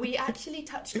 but we actually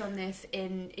touched on this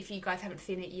in... If you guys haven't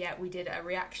seen it yet, we did a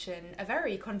reaction, a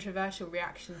very controversial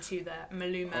reaction to the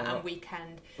Maluma and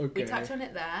Weeknd. Okay. We touched on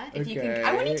it there. If you can,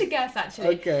 I want you to guess,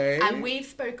 actually. Okay. And we've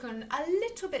spoken a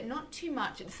little bit, not too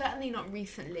much, and certainly not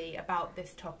recently, about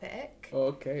this topic.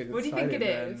 Okay. What do you think it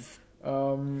is?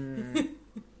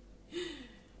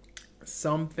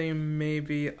 Something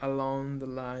maybe along the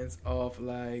lines of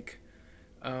like...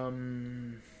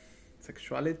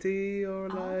 sexuality or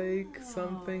like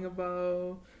something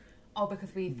about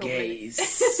because we thought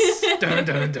gays. Dun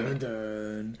dun dun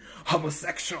dun.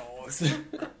 Homosexuals.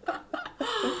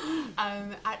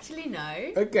 Actually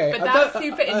no. Okay, but that's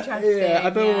super interesting. Yeah,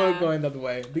 I thought we were going that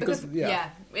way because in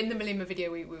the Maluma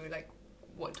video we were like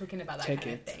talking about that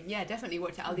kind of thing. Yeah, definitely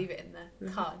watch it. I'll leave it in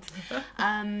the cards.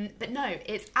 But no,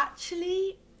 it's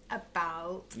actually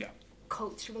about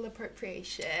cultural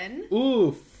appropriation.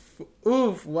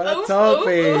 Oof, what a topic.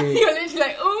 Oof. You're literally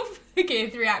like, oof. Okay,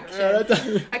 it's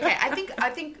reaction. Okay, I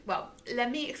think, well,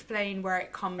 let me explain where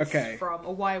it comes from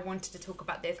or why I wanted to talk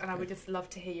about this, and I would just love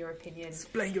to hear your opinion.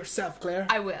 Explain yourself, Claire.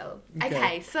 I will.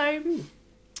 Okay, so,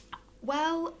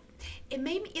 well, it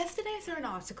made me, yesterday I saw an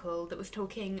article that was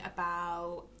talking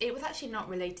about, it was actually not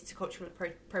related to cultural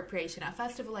appropriation.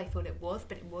 First of all, I thought it was,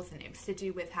 but it wasn't. It was to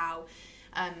do with how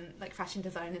like fashion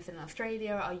designers in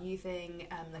Australia are using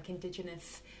like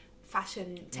indigenous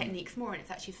fashion techniques more, and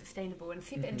it's actually sustainable and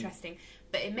super interesting.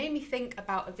 But it made me think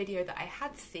about a video that I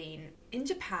had seen in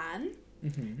Japan.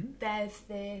 There's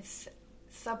this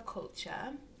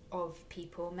subculture of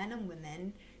people, men and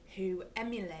women, who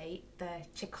emulate the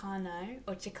Chicano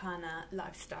or Chicana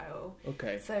lifestyle.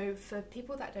 Okay. So for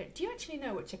people that don't... Do you actually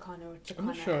know what Chicano or Chicana I'm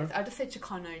not sure. is? I'll just say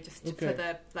Chicano just for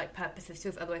the like purposes,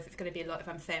 just otherwise it's going to be a lot if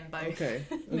I'm saying both. Okay.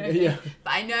 Yeah.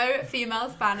 But I know female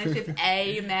Spanish is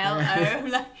A, male O. I'm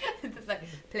like, it's like,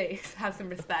 please have some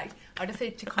respect. I'll just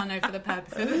say Chicano for the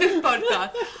purposes of this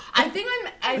podcast. I think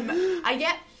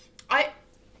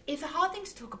it's a hard thing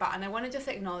to talk about, and I want to just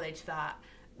acknowledge that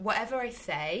whatever I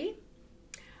say,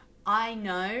 I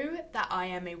know that I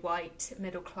am a white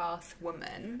middle-class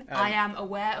woman. I am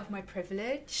aware of my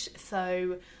privilege,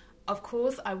 so of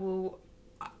course I would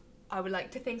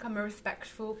like to think I'm a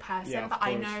respectful person, but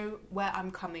I know where I'm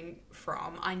coming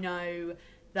from. I know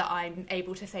that I'm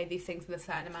able to say these things with a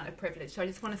certain amount of privilege, so I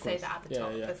just want to say that at the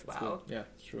top as well. Yeah,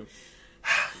 it's true.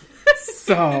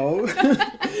 So,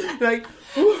 like...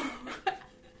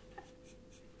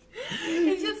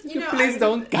 It's just, you know... Please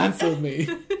don't cancel me.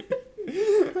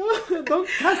 Don't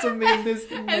cancel me in this.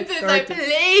 And it's like,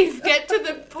 please get to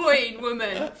the point,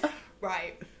 woman.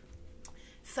 Right.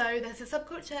 So there's a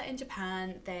subculture in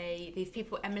Japan. These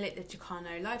people emulate the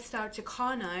Chicano lifestyle.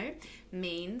 Chicano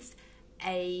means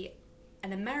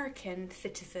an American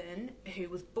citizen who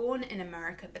was born in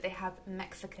America, but they have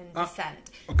Mexican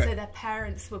descent. Okay. So their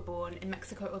parents were born in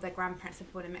Mexico, or their grandparents were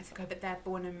born in Mexico, but they're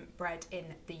born and bred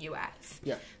in the US.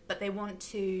 Yeah. But they want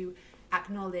to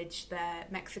acknowledge their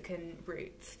Mexican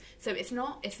roots. So it's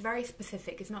very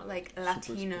specific. It's not like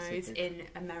Latinos in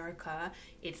America.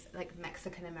 It's like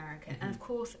Mexican American. And of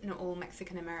course, not all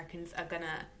Mexican Americans are going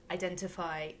to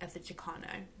identify as a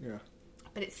Chicano. Yeah.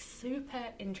 But it's super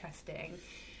interesting.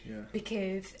 Yeah.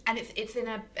 Because, and it's in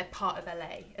a part of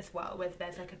LA as well, where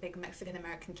there's like a big Mexican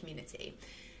American community.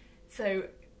 So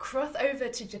cross over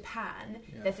to Japan,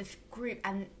 there's this group,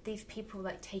 and these people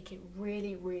like take it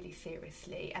really, really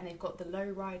seriously, and they've got the low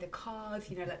rider cars,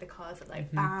 you know, like the cars that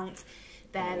like bounce.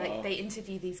 They're like, they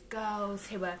interview these girls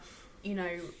who are, you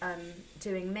know,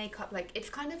 doing makeup. Like,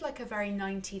 it's kind of like a very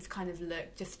 90s kind of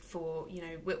look, just for, you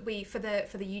know, we for the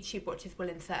YouTube watchers, we'll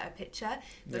insert a picture,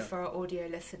 but for our audio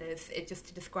listeners, it just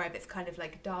to describe, it's kind of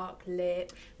like dark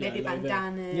lit, maybe like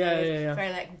bandanas,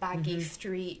 very like baggy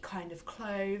street kind of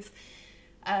clothes.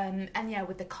 And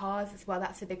with the cars as well,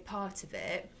 that's a big part of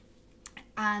it.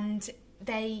 And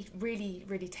they really,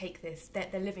 really take this. They're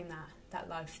living that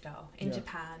lifestyle in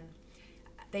Japan.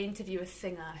 They interview a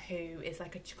singer who is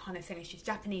like a Chicano singer. She's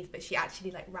Japanese, but she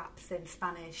actually like raps in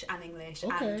Spanish and English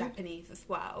and Japanese as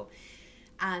well.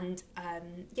 And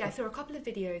I saw a couple of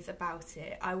videos about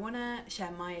it. I want to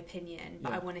share my opinion,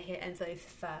 but I want to hear Enzo's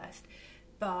first.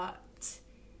 But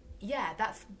yeah,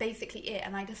 that's basically it.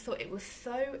 And I just thought it was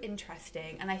so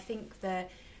interesting. And I think the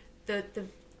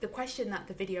question that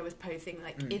the video was posing,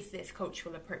 like, is this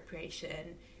cultural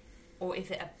appropriation, or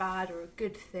is it a bad or a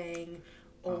good thing?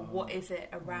 Or what is it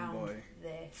around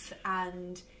this?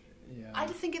 And I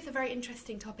just think it's a very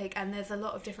interesting topic, and there's a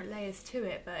lot of different layers to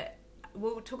it, but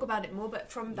we'll talk about it more.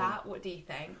 But from that, what do you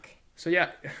think? So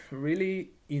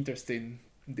really interesting,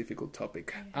 difficult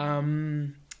topic.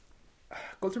 Cultural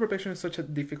appropriation is such a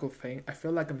difficult thing. I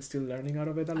feel like I'm still learning out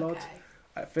of it a lot.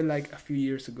 I feel like a few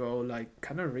years ago, like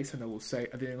kind of recent, I will say,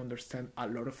 I didn't understand a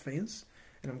lot of things,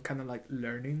 and I'm kind of like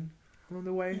learning along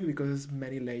the way because there's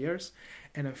many layers.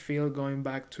 And I feel, going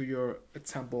back to your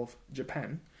example of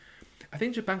Japan, I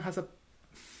think Japan has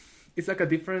it's like a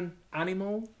different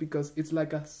animal, because it's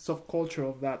like a subculture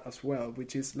of that as well,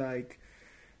 which is like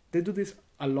they do this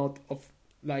a lot of,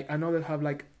 like, I know they have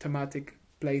like thematic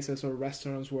places or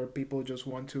restaurants where people just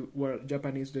want to, where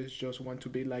Japanese just want to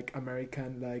be like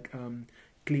American, like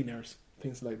cleaners,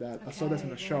 things like that. I saw this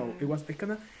in a show. It was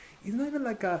kind of, it's not even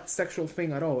like a sexual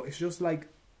thing at all. It's just like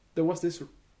there was this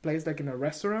place like in a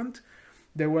restaurant.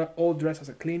 They were all dressed as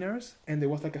cleaners, and there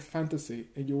was like a fantasy,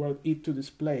 and you would eat to this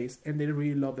place, and they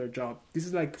really love their job. This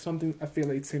is like something I feel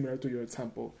like similar to your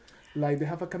example. Like they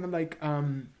have a kind of like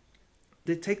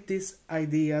they take these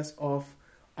ideas of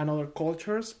another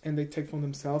cultures, and they take from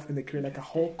themselves, and they create like a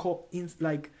whole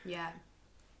like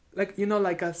you know,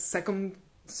 like a second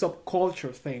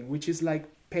subculture thing, which is like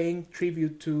paying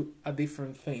tribute to a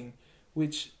different thing,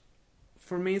 which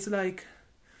for me is like,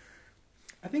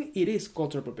 I think it is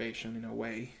cultural appropriation in a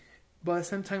way, but at the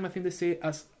same time I think they see it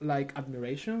as like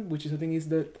admiration, which is, I think, is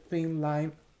the thin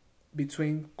line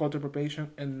between cultural appropriation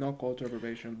and not cultural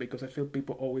appropriation, because I feel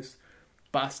people always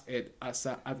pass it as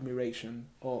admiration,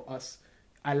 or as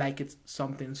I like it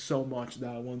something so much that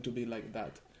I want to be like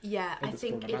that. Yeah, I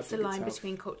think it's the line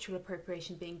between cultural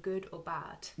appropriation being good or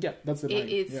bad. Yeah, that's the line.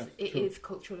 It is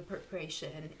cultural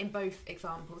appropriation in both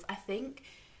examples. I think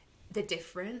the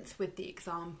difference with the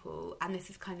example, and this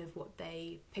is kind of what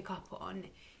they pick up on,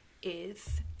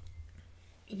 is,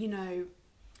 you know,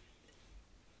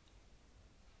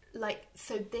 like,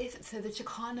 so the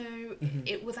Chicano,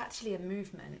 it was actually a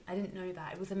movement. I didn't know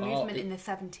that. It was a movement in the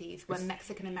 70s when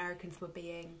Mexican Americans were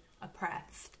being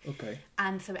oppressed. Okay.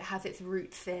 And so it has its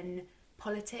roots in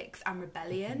politics and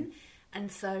rebellion. And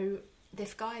so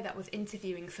this guy that was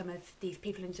interviewing some of these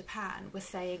people in Japan was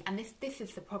saying, and this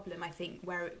is the problem, I think,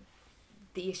 where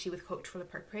the issue with cultural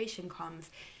appropriation comes,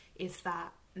 is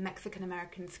that Mexican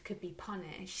Americans could be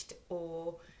punished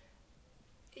or,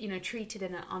 you know, treated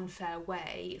in an unfair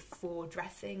way for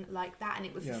dressing like that, and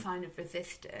it was a sign of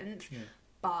resistance.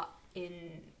 But in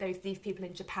these people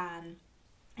in Japan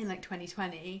in like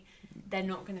 2020, they're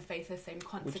not going to face the same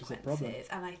consequences.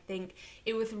 And I think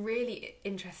it was really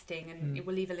interesting, and it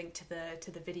will leave a link to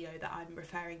the video that I'm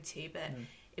referring to, but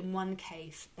in one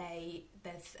case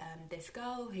there's this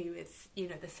girl who is, you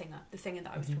know, the singer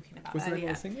that I was talking about earlier. What's the name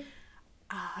of the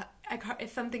singer?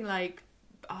 It's something like,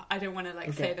 I don't want to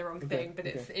like say the wrong thing, but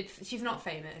it's she's not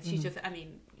famous. She's just, I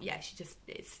mean,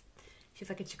 she's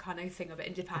like a Chicano singer, but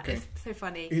in Japan it's so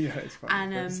funny. Yeah, it's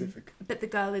funny. And but the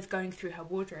girl is going through her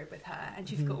wardrobe with her, and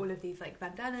she's got all of these like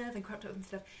bandanas and crop tops and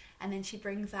stuff, and then she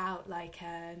brings out like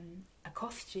a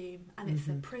costume, and it's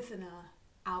a prisoner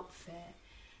outfit.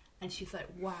 And she's like,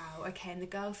 wow, okay. And the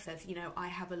girl says, you know, I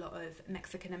have a lot of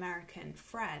Mexican American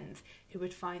friends who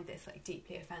would find this like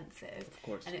deeply offensive. Of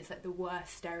course. And it's like the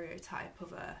worst stereotype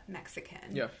of a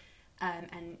Mexican. Yeah.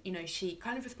 And, you know, she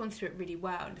kind of responds to it really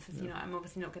well and says, you know, I'm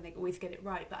obviously not going to always get it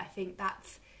right, but I think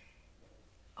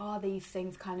are these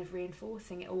things kind of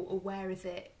reinforcing it, or where is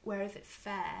it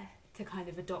fair to kind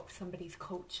of adopt somebody's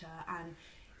culture? And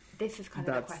this is kind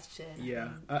of the question. Yeah.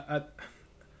 I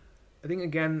think,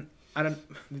 again, I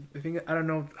don't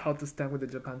know how to stand with the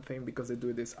Japan thing, because they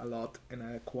do this a lot and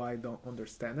I quite don't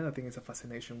understand it. I think it's a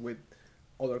fascination with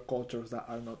other cultures that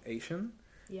are not Asian.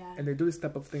 Yeah. And they do this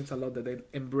type of things a lot, that they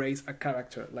embrace a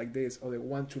character like this, or they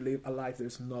want to live a life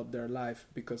that's not their life,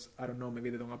 because, I don't know, maybe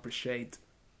they don't appreciate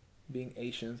being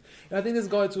Asians. And I think it's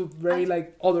going to very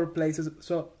like other places.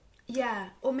 So yeah,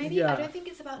 or maybe I don't think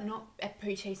it's about not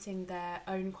appreciating their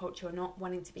own culture or not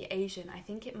wanting to be Asian. I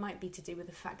think it might be to do with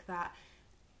the fact that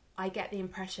I get the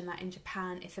impression that in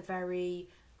Japan it's a very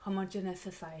homogenous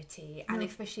society, and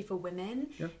especially for women,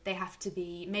 they have to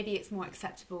be, maybe it's more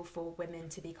acceptable for women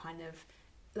to be kind of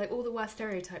like all the worst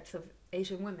stereotypes of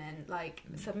Asian women, like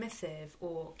submissive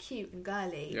or cute and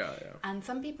girly. And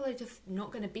some people are just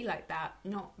not going to be like that,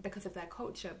 not because of their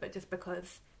culture, but just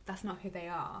because that's not who they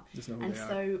are.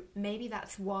 So maybe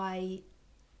that's why,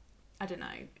 I don't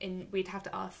know, we'd have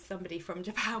to ask somebody from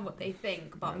Japan what they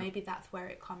think, but maybe that's where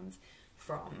it comes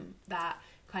from, that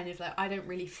kind of like, I don't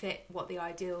really fit what the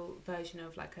ideal version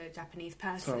of like a Japanese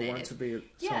person is. So I want to be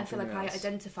so like else. I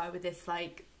identify with this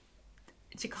like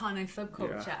Chicano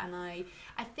subculture, and I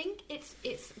think it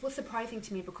was surprising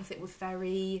to me because it was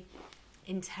very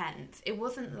intense. It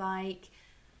wasn't like,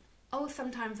 oh,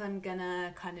 sometimes I'm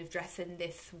gonna kind of dress in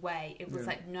this way. It was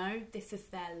like, no, this is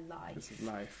their life. This is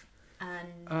life.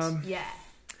 And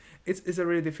it's a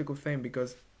really difficult thing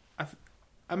because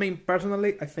I mean,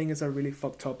 personally, I think it's a really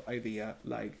fucked up idea.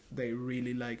 Like, they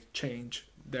really like change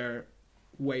their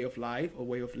way of life or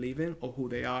way of living or who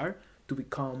they are to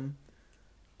become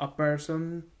a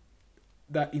person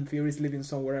that in theory is living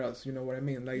somewhere else. You know what I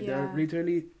mean? Like, they're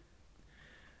literally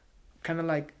kind of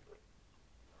like,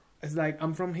 it's like,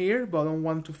 I'm from here, but I don't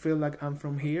want to feel like I'm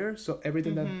from here. So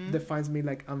everything that defines me,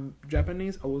 like I'm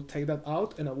Japanese, I will take that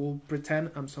out and I will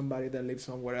pretend I'm somebody that lives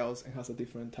somewhere else and has a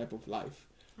different type of life.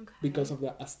 Because of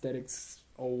the aesthetics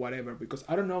or whatever. Because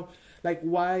I don't know, like,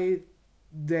 why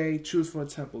they choose, for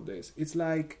example, this. It's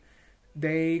like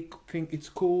they think it's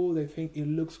cool, they think it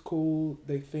looks cool,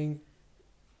 they think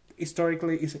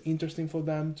historically it's interesting for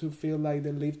them to feel like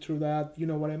they lived through that. You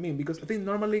know what I mean? Because I think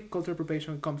normally cultural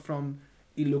appropriation comes from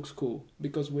it looks cool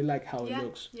because we like how it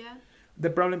looks. The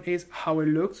problem is how it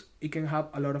looks. It can have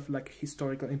a lot of like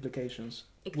historical implications,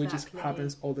 which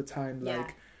happens all the time.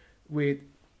 Like with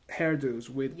hairdos,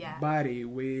 with body,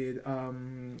 with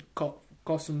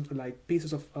costumes, like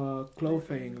pieces of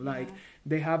clothing. Like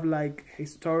they have like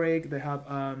historic, they have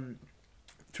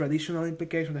traditional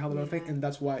implications. They have a lot of things, and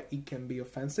that's why it can be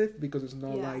offensive because it's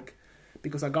not like,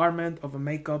 because a garment of a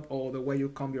makeup or the way you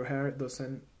comb your hair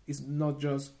doesn't. It's not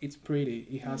just it's pretty.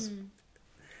 It has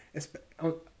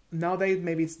nowadays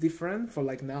maybe it's different for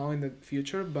like now in the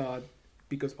future, but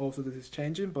because also this is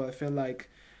changing. But I feel like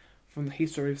from the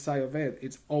history side of it,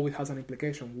 it always has an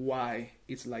implication why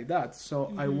it's like that.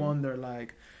 So I wonder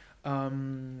like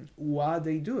why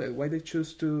they do it, why they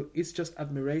choose to. It's just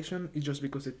admiration. It's just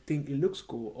because they think it looks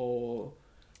cool, or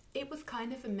it was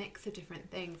kind of a mix of different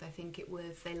things. I think it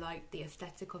was they liked the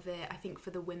aesthetic of it. I think for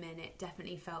the women, it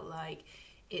definitely felt like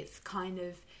it's kind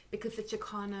of because the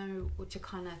Chicano or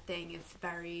Chicana thing is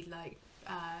very like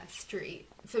street,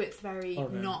 so it's very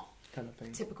not kind of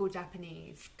thing. Typical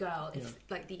Japanese girl. It's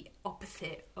like the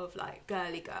opposite of like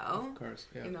girly girl. Of course,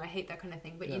 You know, I hate that kind of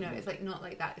thing, but you know, it's like not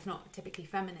like that. It's not typically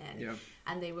feminine.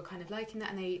 And they were kind of liking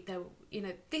that, and they you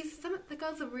know, some of the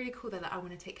girls are really cool. They're like, I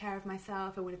want to take care of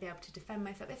myself. I want to be able to defend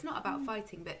myself. It's not about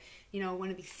fighting, but you know, I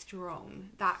want to be strong.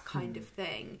 That kind of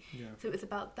thing. So it was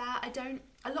about that.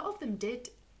 A lot of them did,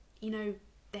 you know,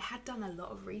 they had done a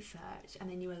lot of research and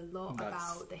they knew a lot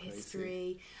about the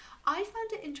history. I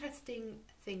found it interesting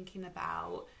thinking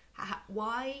about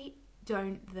why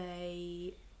don't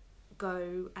they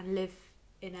go and live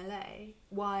in LA?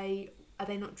 Why are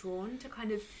they not drawn to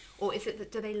kind of, or is it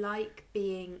that do they like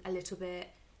being a little bit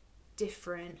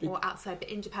different or outside, but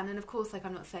in Japan? And of course, like,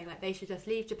 I'm not saying like they should just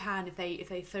leave Japan if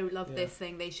they so love this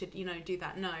thing, they should, you know, do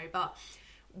that. No, but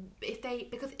if they,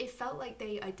 because it felt like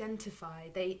they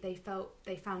identified, they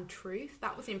found truth.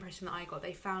 That was the impression that I got.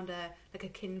 They found a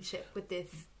kinship with these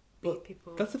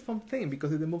people. That's the fun thing,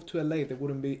 because if they move to LA, they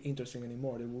wouldn't be interesting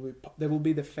anymore. They will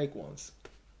be the fake ones.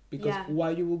 Because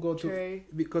why you will go to,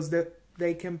 because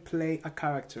they can play a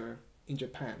character in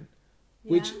Japan,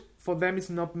 which for them is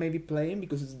not maybe playing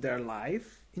because it's their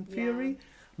life in theory.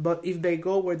 But if they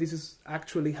go where this is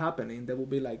actually happening, they will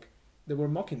be like, they were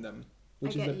mocking them.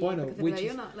 Which is the point of which like,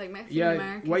 you're not like Mexican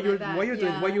American.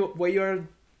 Why you're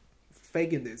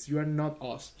faking this? You are not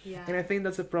us. And I think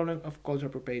that's a problem of cultural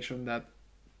appropriation, that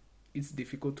it's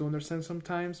difficult to understand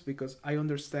sometimes, because I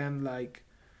understand like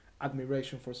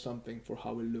admiration for something, for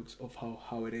how it looks, of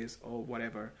how it is or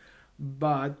whatever.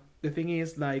 But the thing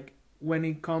is, like, when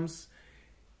it comes,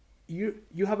 you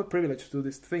have a privilege to do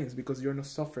these things because you're not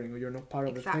suffering, or you're not part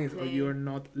of the things, or you're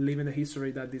not living the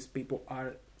history that these people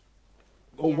are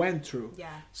or went through.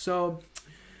 So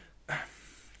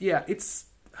it's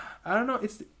I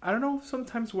don't know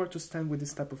sometimes where to stand with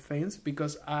this type of things,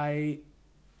 because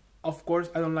of course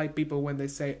I don't like people when they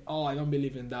say, oh, I don't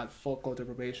believe in that folk culture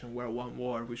appropriation, we're one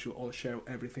world, we should all share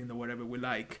everything or whatever we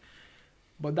like.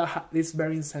 But that is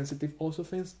very insensitive also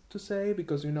things to say,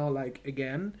 because, you know, like,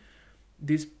 again,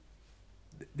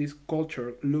 this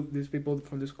people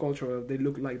from this culture, they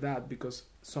look like that because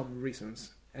some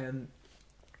reasons, and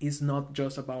it's not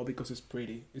just about because it's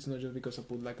pretty. It's not just because I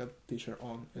put like a t-shirt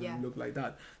on and look like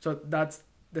that. So that's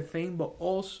the thing. But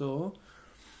also,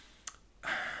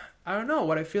 I don't know,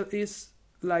 what I feel is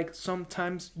like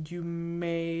sometimes you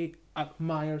may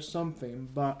admire something,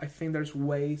 but I think there's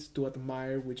ways to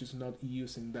admire which is not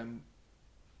using them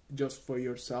just for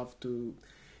yourself to,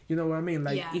 you know what I mean?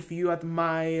 Like if you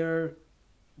admire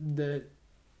the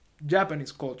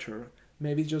Japanese culture,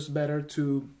 maybe it's just better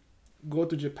to go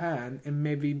to Japan and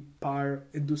maybe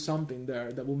do something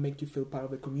there that will make you feel part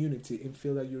of the community and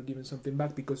feel that you're giving something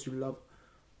back because you love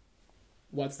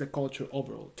what's the culture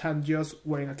overall, than just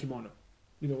wearing a kimono.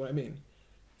 You know what I mean?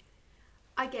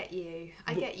 I get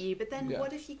you, but then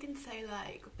what if you can say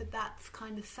like, but that's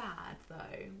kind of sad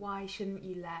though, why shouldn't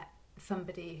you let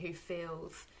somebody who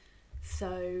feels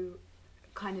so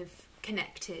kind of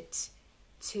connected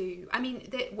to, I mean,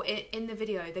 in the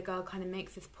video the girl kind of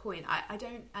makes this point, I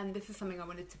don't, and this is something I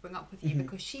wanted to bring up with you,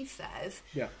 because she says,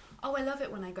 oh, I love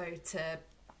it when I go to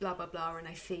blah blah blah and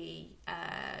I see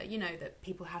you know, that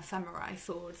people have samurai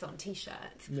swords on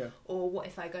t-shirts, or what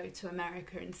if I go to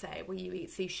America and say, well, you eat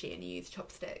sushi and you use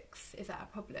chopsticks, is that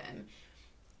a problem?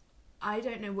 I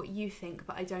don't know what you think,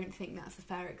 but I don't think that's a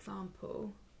fair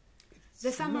example.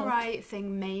 The samurai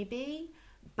thing maybe,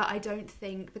 but I don't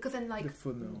think, because then like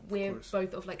we're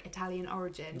both of like Italian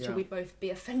origin, should we both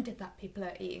be offended that people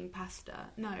are eating pasta?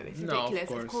 No, it's ridiculous.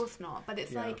 Of course not. But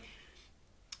it's like,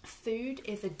 food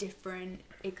is a different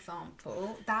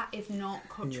example. That is not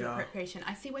cultural appropriation.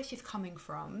 I see where she's coming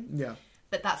from. Yeah.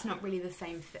 But that's not really the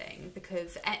same thing,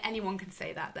 because anyone can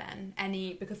say that then.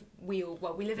 Because we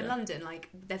live in London, like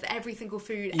there's every single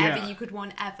food ever you could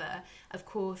want ever, of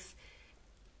course.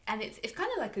 And it's kind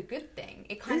of like a good thing.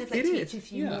 It kind of like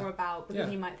teaches you more about,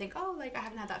 because you might think, oh, like I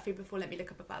haven't had that food before, let me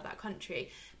look up about that country.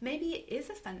 Maybe it is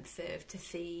offensive to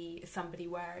see somebody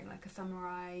wearing like a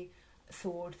samurai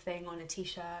sword thing on a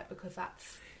t-shirt, because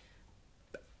that's...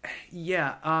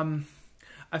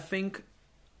 I think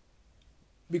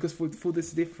because food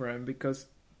is different, because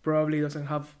probably doesn't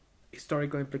have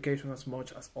historical implication as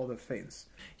much as other things.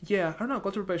 I don't know,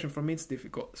 cultural appropriation for me it's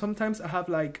difficult. Sometimes I have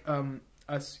like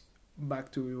as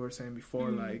back to what we were saying before,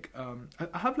 like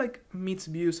I have like mixed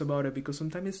views about it, because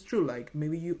sometimes it's true, like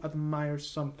maybe you admire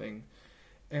something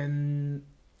and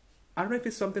I don't know if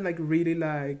it's something like really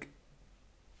like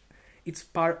it's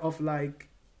part of like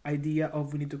idea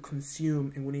of we need to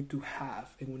consume and we need to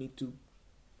have and we need to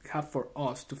have for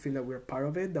us to feel that we're part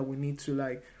of it, that we need to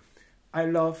like, I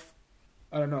love,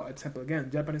 I don't know, example again,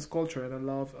 Japanese culture, and I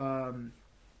love I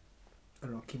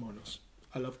don't know, kimonos.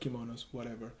 I love kimonos,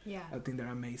 whatever. I think they're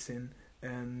amazing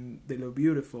and they look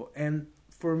beautiful. And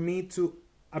for me to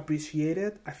appreciate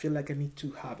it, I feel like I need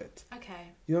to have it.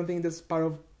 Okay. You don't think that's part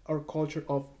of our culture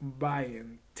of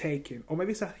buying, taking, or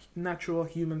maybe it's a natural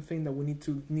human thing that we need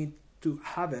to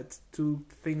have it to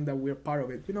think that we're part of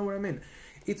it. You know what I mean?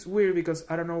 It's weird because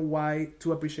I don't know why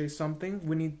to appreciate something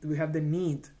we have the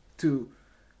need to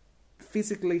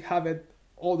physically have it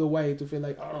all the way to feel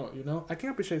like, oh, you know, I can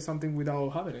appreciate something without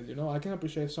having it, you know, I can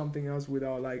appreciate something else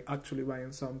without like actually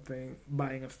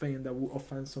buying a thing that will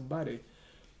offend somebody.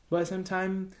 But at the same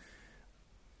time,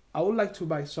 I would like to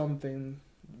buy something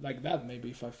like that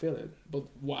maybe if I feel it, but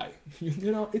why?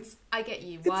 You know, it's... I get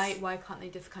you. Why can't they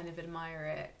just kind of admire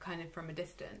it kind of from a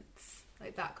distance,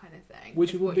 like that kind of thing?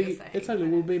 Which will be, exactly,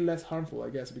 will be less harmful,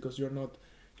 I guess, because you're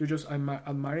just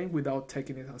admiring without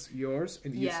taking it as yours.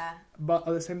 And but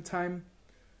at the same time,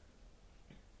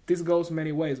 this goes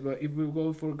many ways, but if we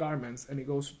go for garments and it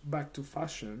goes back to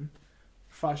fashion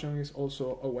is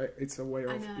also a way, it's a way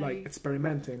of like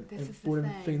experimenting and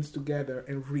putting things together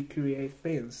and recreate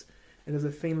things. And there's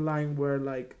a thin line where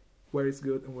it's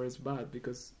good and where it's bad,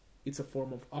 because it's a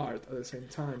form of art at the same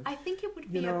time. I think it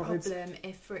would be a problem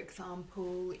if, for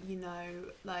example, you know,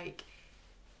 like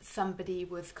somebody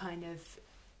was kind of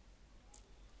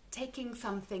taking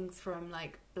some things from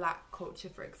like black culture,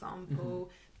 for example,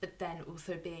 but then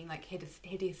also being like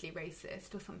hideously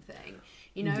racist or something,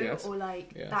 you know, or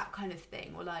like that kind of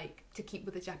thing, or like to keep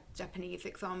with the Japanese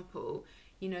example,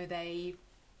 you know, do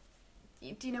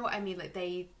you know what I mean? Like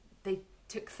they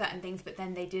took certain things, but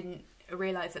then they didn't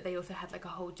realize that they also had like a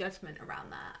whole judgment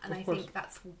around that, and I think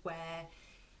that's where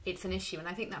it's an issue, and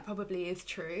I think that probably is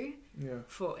true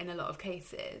for in a lot of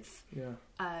cases.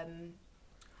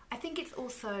 I think it's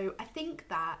also, I think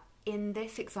that in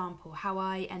this example, how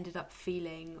I ended up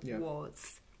feeling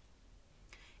was,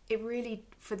 it really,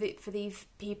 for these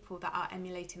people that are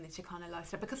emulating the Chicana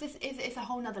lifestyle, because it's a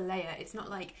whole nother layer. It's not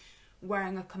like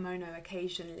wearing a kimono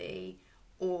occasionally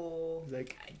or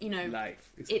like, you know, life.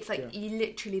 It's like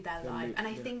literally their life. And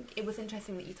I think it was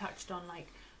interesting that you touched on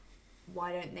like,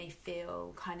 why don't they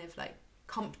feel kind of like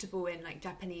comfortable in like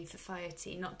Japanese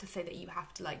society? Not to say that you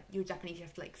have to like, you're Japanese, you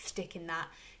have to like stick in that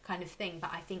kind of thing,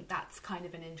 but I think that's kind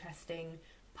of an interesting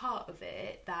part of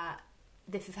it, that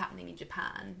this is happening in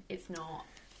Japan. It's not,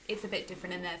 it's a bit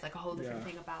different, and there's like a whole different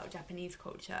thing about Japanese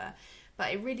culture.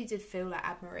 But it really did feel like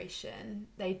admiration.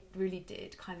 They really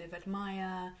did kind of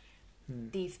admire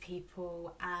these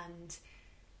people, and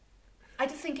I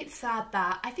just think it's sad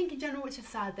that, I think in general it's just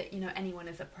sad that, you know, anyone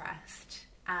is oppressed,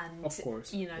 and of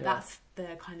course, you know, that's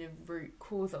the kind of root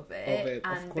cause of it.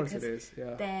 And of course it is,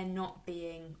 they're not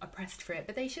being oppressed for it,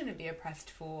 but they shouldn't be oppressed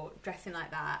for dressing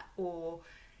like that, or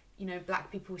you know,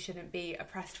 black people shouldn't be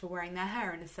oppressed for wearing their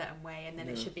hair in a certain way, and then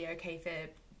it should be okay for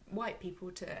white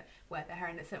people to wear their hair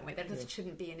in a certain way. That just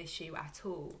shouldn't be an issue at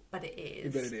all, but it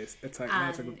is. But it is. It's like,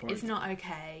 that's a good point. It's not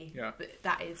okay. Yeah. But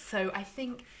that is. So I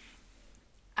think,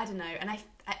 I don't know, and I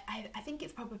think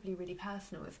it's probably really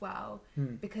personal as well,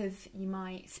 because you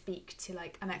might speak to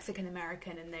like a Mexican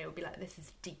American and they will be like, this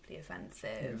is deeply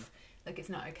offensive, like it's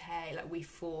not okay, like we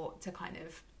fought to kind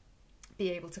of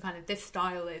be able to kind of, this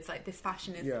style is like, this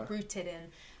fashion is rooted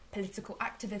in political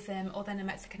activism. Or then a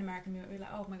Mexican American will be like,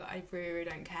 oh my god, I really, really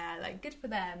don't care, like good for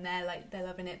them, they're like, they're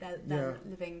loving it, they're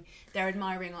living, they're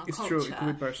admiring our culture. It's true, it could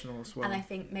be personal as well. And I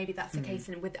think maybe that's the case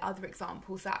with other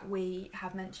examples that we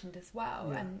have mentioned as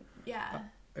well. And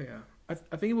I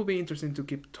think it will be interesting to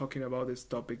keep talking about this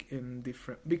topic in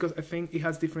different, because I think it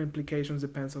has different implications,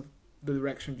 depends on the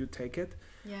direction you take it.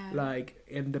 Like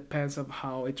it depends on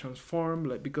how it transforms,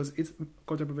 like, because it's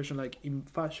culture appropriation, like in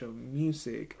fashion,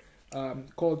 music,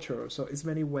 culture, so it's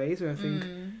many ways, and I think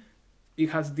it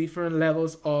has different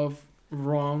levels of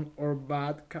wrong or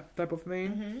bad type of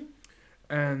thing.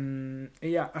 And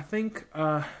I think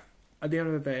at the end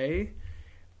of the day,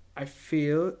 I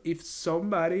feel if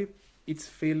somebody is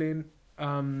feeling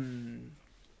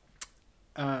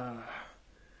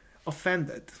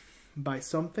offended by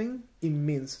something, it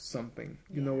means something.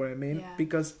 You know what I mean?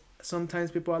 Because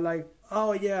sometimes people are like,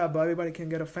 oh yeah, but everybody can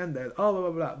get offended, oh blah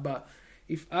blah blah. But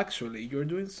if actually you're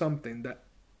doing something that,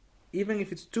 even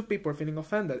if it's two people feeling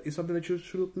offended, it's something that you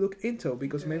should look into,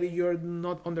 because maybe you're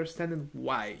not understanding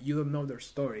why, you don't know their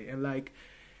story. And like,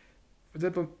 for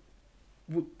example,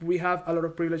 we have a lot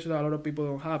of privilege that a lot of people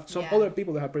don't have. Some other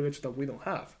people that have privilege that we don't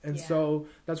have. And so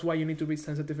that's why you need to be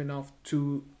sensitive enough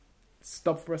to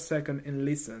stop for a second and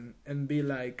listen and be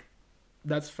like,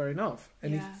 that's fair enough.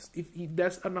 And if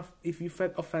that's enough, if you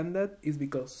felt offended, it's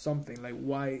because something, like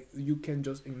why you can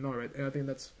just ignore it. And I think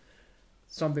that's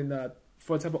something that,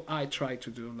 for example, I try to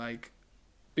do, like,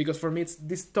 because for me it's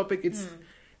this topic, it's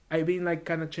I've been like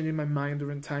kind of changing my mind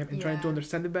during time and trying to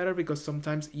understand it better, because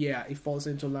sometimes it falls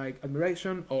into like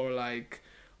admiration or like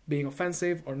being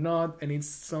offensive or not, and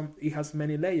it has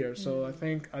many layers. So I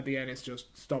think at the end it's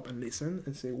just stop and listen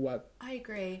and see what, I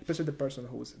agree, especially the person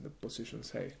who's in the position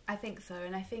say. I think so.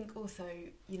 And I think also,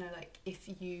 you know, like if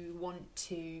you want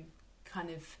to kind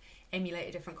of emulate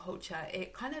a different culture,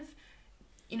 it kind of,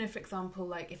 you know, for example,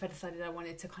 like if I decided I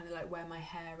wanted to kind of like wear my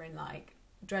hair in like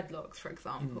dreadlocks, for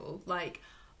example, like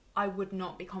I would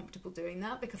not be comfortable doing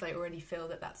that, because I already feel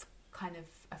that that's kind of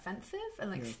offensive and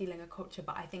like stealing a culture.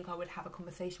 But I think I would have a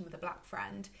conversation with a black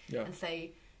friend and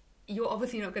say, you're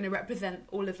obviously not going to represent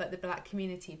all of like the black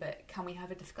community, but can we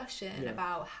have a discussion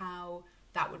about how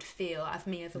that would feel as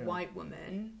me as a white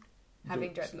woman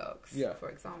having dreadlocks, for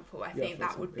example. I think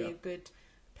that would be a good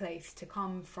place to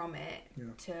come from it,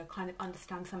 to kind of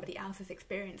understand somebody else's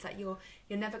experience. Like you're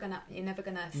never gonna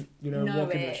know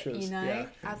it, you know.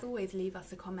 As always, leave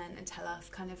us a comment and tell us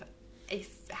kind of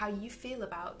how you feel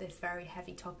about this very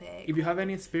heavy topic. If you have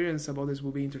any experience about this,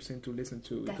 will be interesting to listen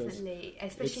to. Definitely,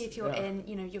 especially if you're in,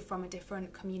 you know, you're from a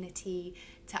different community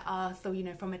to us, or you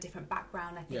know, from a different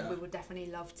background. I think we would definitely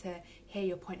love to hear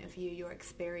your point of view, your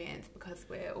experience, because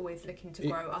we're always looking to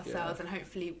grow ourselves, and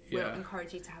hopefully we'll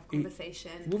encourage you to have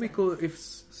conversations. It would be cool if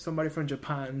somebody from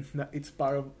Japan that it's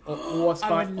part of, or was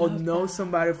part, or knows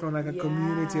somebody from like a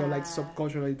community or like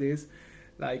subculture like this,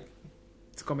 like,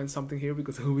 to comment something here,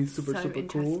 because it will be super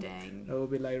cool. That will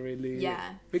be like really,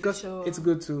 because it's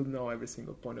good to know every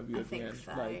single point of view at the end.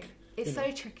 So. Like, it's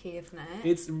so tricky, isn't it?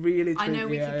 It's really tricky. I know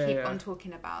we could keep on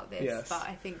talking about this, but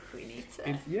I think we need to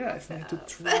need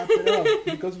to wrap it up,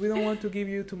 because we don't want to give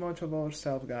you too much of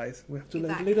ourselves, guys. We have to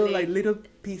like little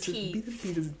pieces,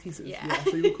 pieces.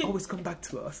 So you always come back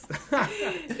to us.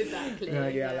 Exactly.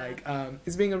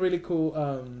 It's been a really cool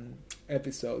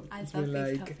episode. It's been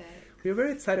like We're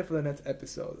very excited for the next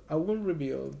episode. I won't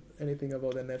reveal anything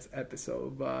about the next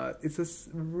episode, but it's a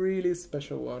really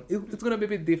special one. It's going to be a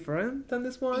bit different than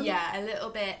this one. Yeah, a little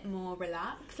bit more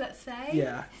relaxed, let's say.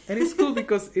 Yeah, and it's cool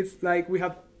because it's like we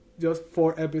have just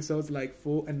 4 episodes like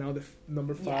full, and now the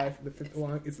number 5, the 5th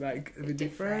one, is like a bit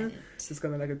different. It's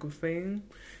kind of like a good thing.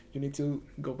 You need to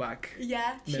go back.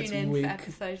 Yeah, tune in for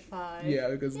episode 5. Yeah,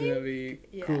 because it's going to be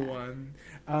a cool one.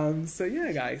 So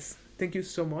yeah, guys. Thank you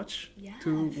so much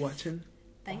to watching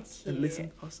and listen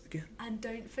to us again. And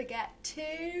don't forget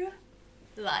to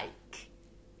like,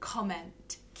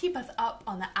 comment, keep us up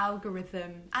on the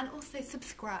algorithm, and also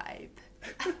subscribe.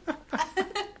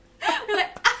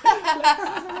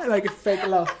 Like a fake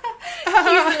laugh.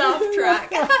 Cute laugh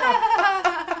track.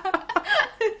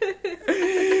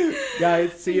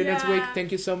 Guys, see you next week.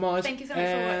 Thank you so much. Thank you so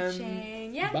much for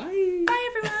watching. Yeah. Bye.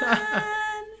 Bye, everyone.